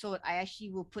episode, I actually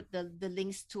will put the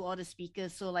links to all the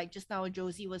speakers. So like just now,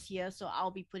 Josie was here, so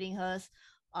I'll be putting hers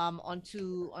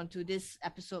onto this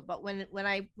episode. But when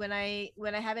I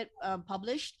have it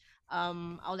published,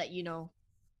 I'll let you know.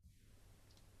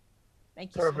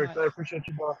 Thank you so much. Perfect. I appreciate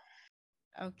you both.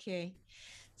 Okay,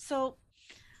 so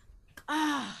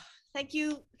thank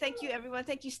you everyone.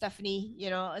 Thank you, Stephanie.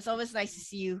 It's always nice to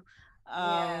see you.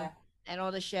 And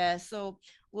all the shares. So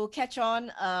we'll catch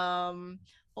on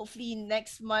hopefully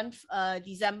next month,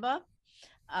 December.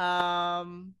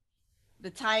 The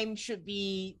time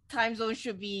zone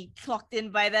should be clocked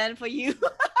in by then for you.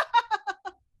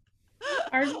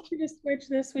 Ours should just switch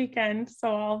this weekend,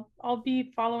 so I'll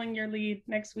be following your lead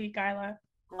next week, Isla.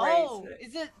 Great. Oh,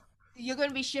 is it? You're going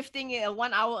to be shifting it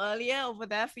 1 hour earlier over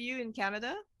there for you in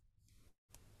Canada?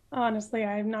 Honestly,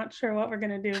 I'm not sure what we're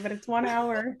going to do, but it's 1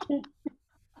 hour.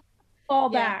 Fall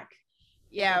back.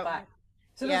 Yeah. Back.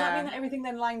 So does that mean that everything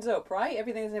then lines up, right?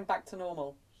 Everything is then back to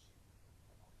normal.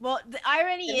 Well, the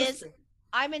irony is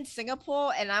I'm in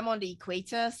Singapore and I'm on the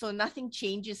equator, so nothing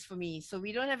changes for me. So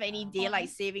we don't have any daylight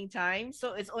saving time.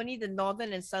 So it's only the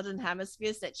northern and southern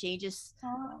hemispheres that changes.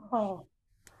 Oh.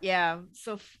 Yeah.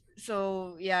 So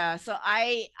yeah. So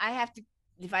I have to,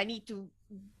 if I need to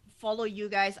follow you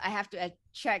guys, I have to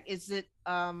check, is it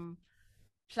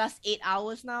plus 8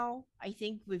 hours now, I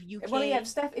think, with UK. Well, yeah,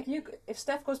 if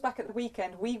Steph goes back at the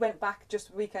weekend, we went back just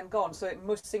the weekend gone, so it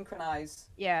must synchronize.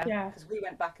 Yeah. Because we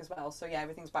went back as well, so yeah,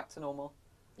 everything's back to normal.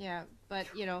 Yeah, but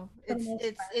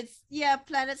it's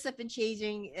planets have been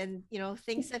changing, and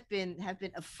things have been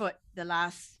afoot the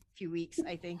last few weeks.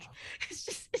 I think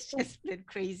it's just been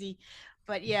crazy.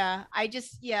 But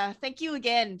thank you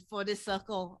again for this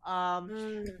circle.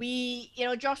 We,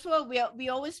 Joshua, we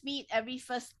always meet every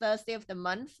first Thursday of the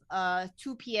month,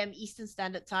 2 p.m. Eastern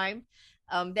Standard Time.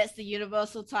 That's the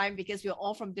universal time because we're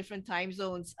all from different time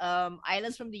zones.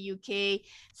 Isla's from the UK,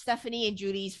 Stephanie and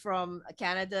Julie's from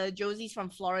Canada, Josie's from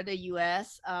Florida,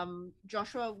 US.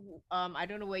 Joshua, I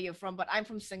don't know where you're from, but I'm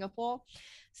from Singapore.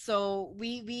 So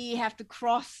we have to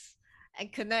cross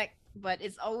and connect, but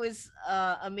it's always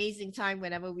amazing time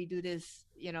whenever we do this.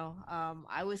 I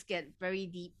always get very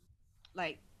deep,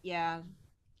 like, yeah,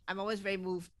 I'm always very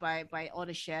moved by all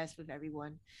the shares with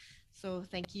everyone. So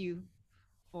thank you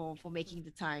for making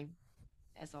the time,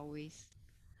 as always.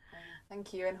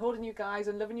 Thank you, and holding you guys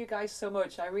and loving you guys so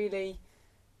much. I really,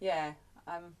 yeah,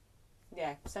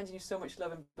 sending you so much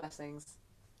love and blessings.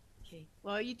 Okay.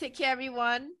 Well, you take care,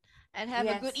 everyone, and have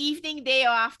a good Yes. evening, day, or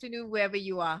afternoon, wherever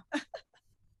you are.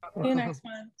 See you next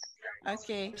month.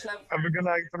 Okay. Much love. Have a good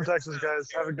night from Texas,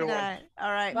 guys. Have a good Good one. night.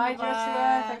 All right. Bye, Bye.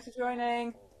 Joshua. Thanks for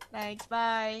joining. Thanks.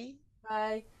 Bye.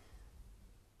 Bye.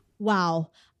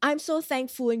 Wow. I'm so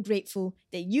thankful and grateful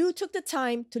that you took the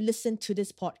time to listen to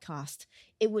this podcast.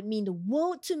 It would mean the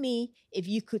world to me if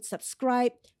you could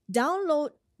subscribe,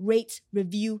 download, rate,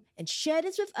 review, and share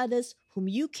this with others whom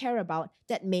you care about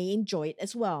that may enjoy it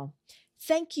as well.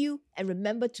 Thank you, and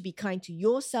remember to be kind to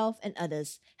yourself and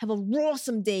others. Have a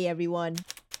awesome day, everyone.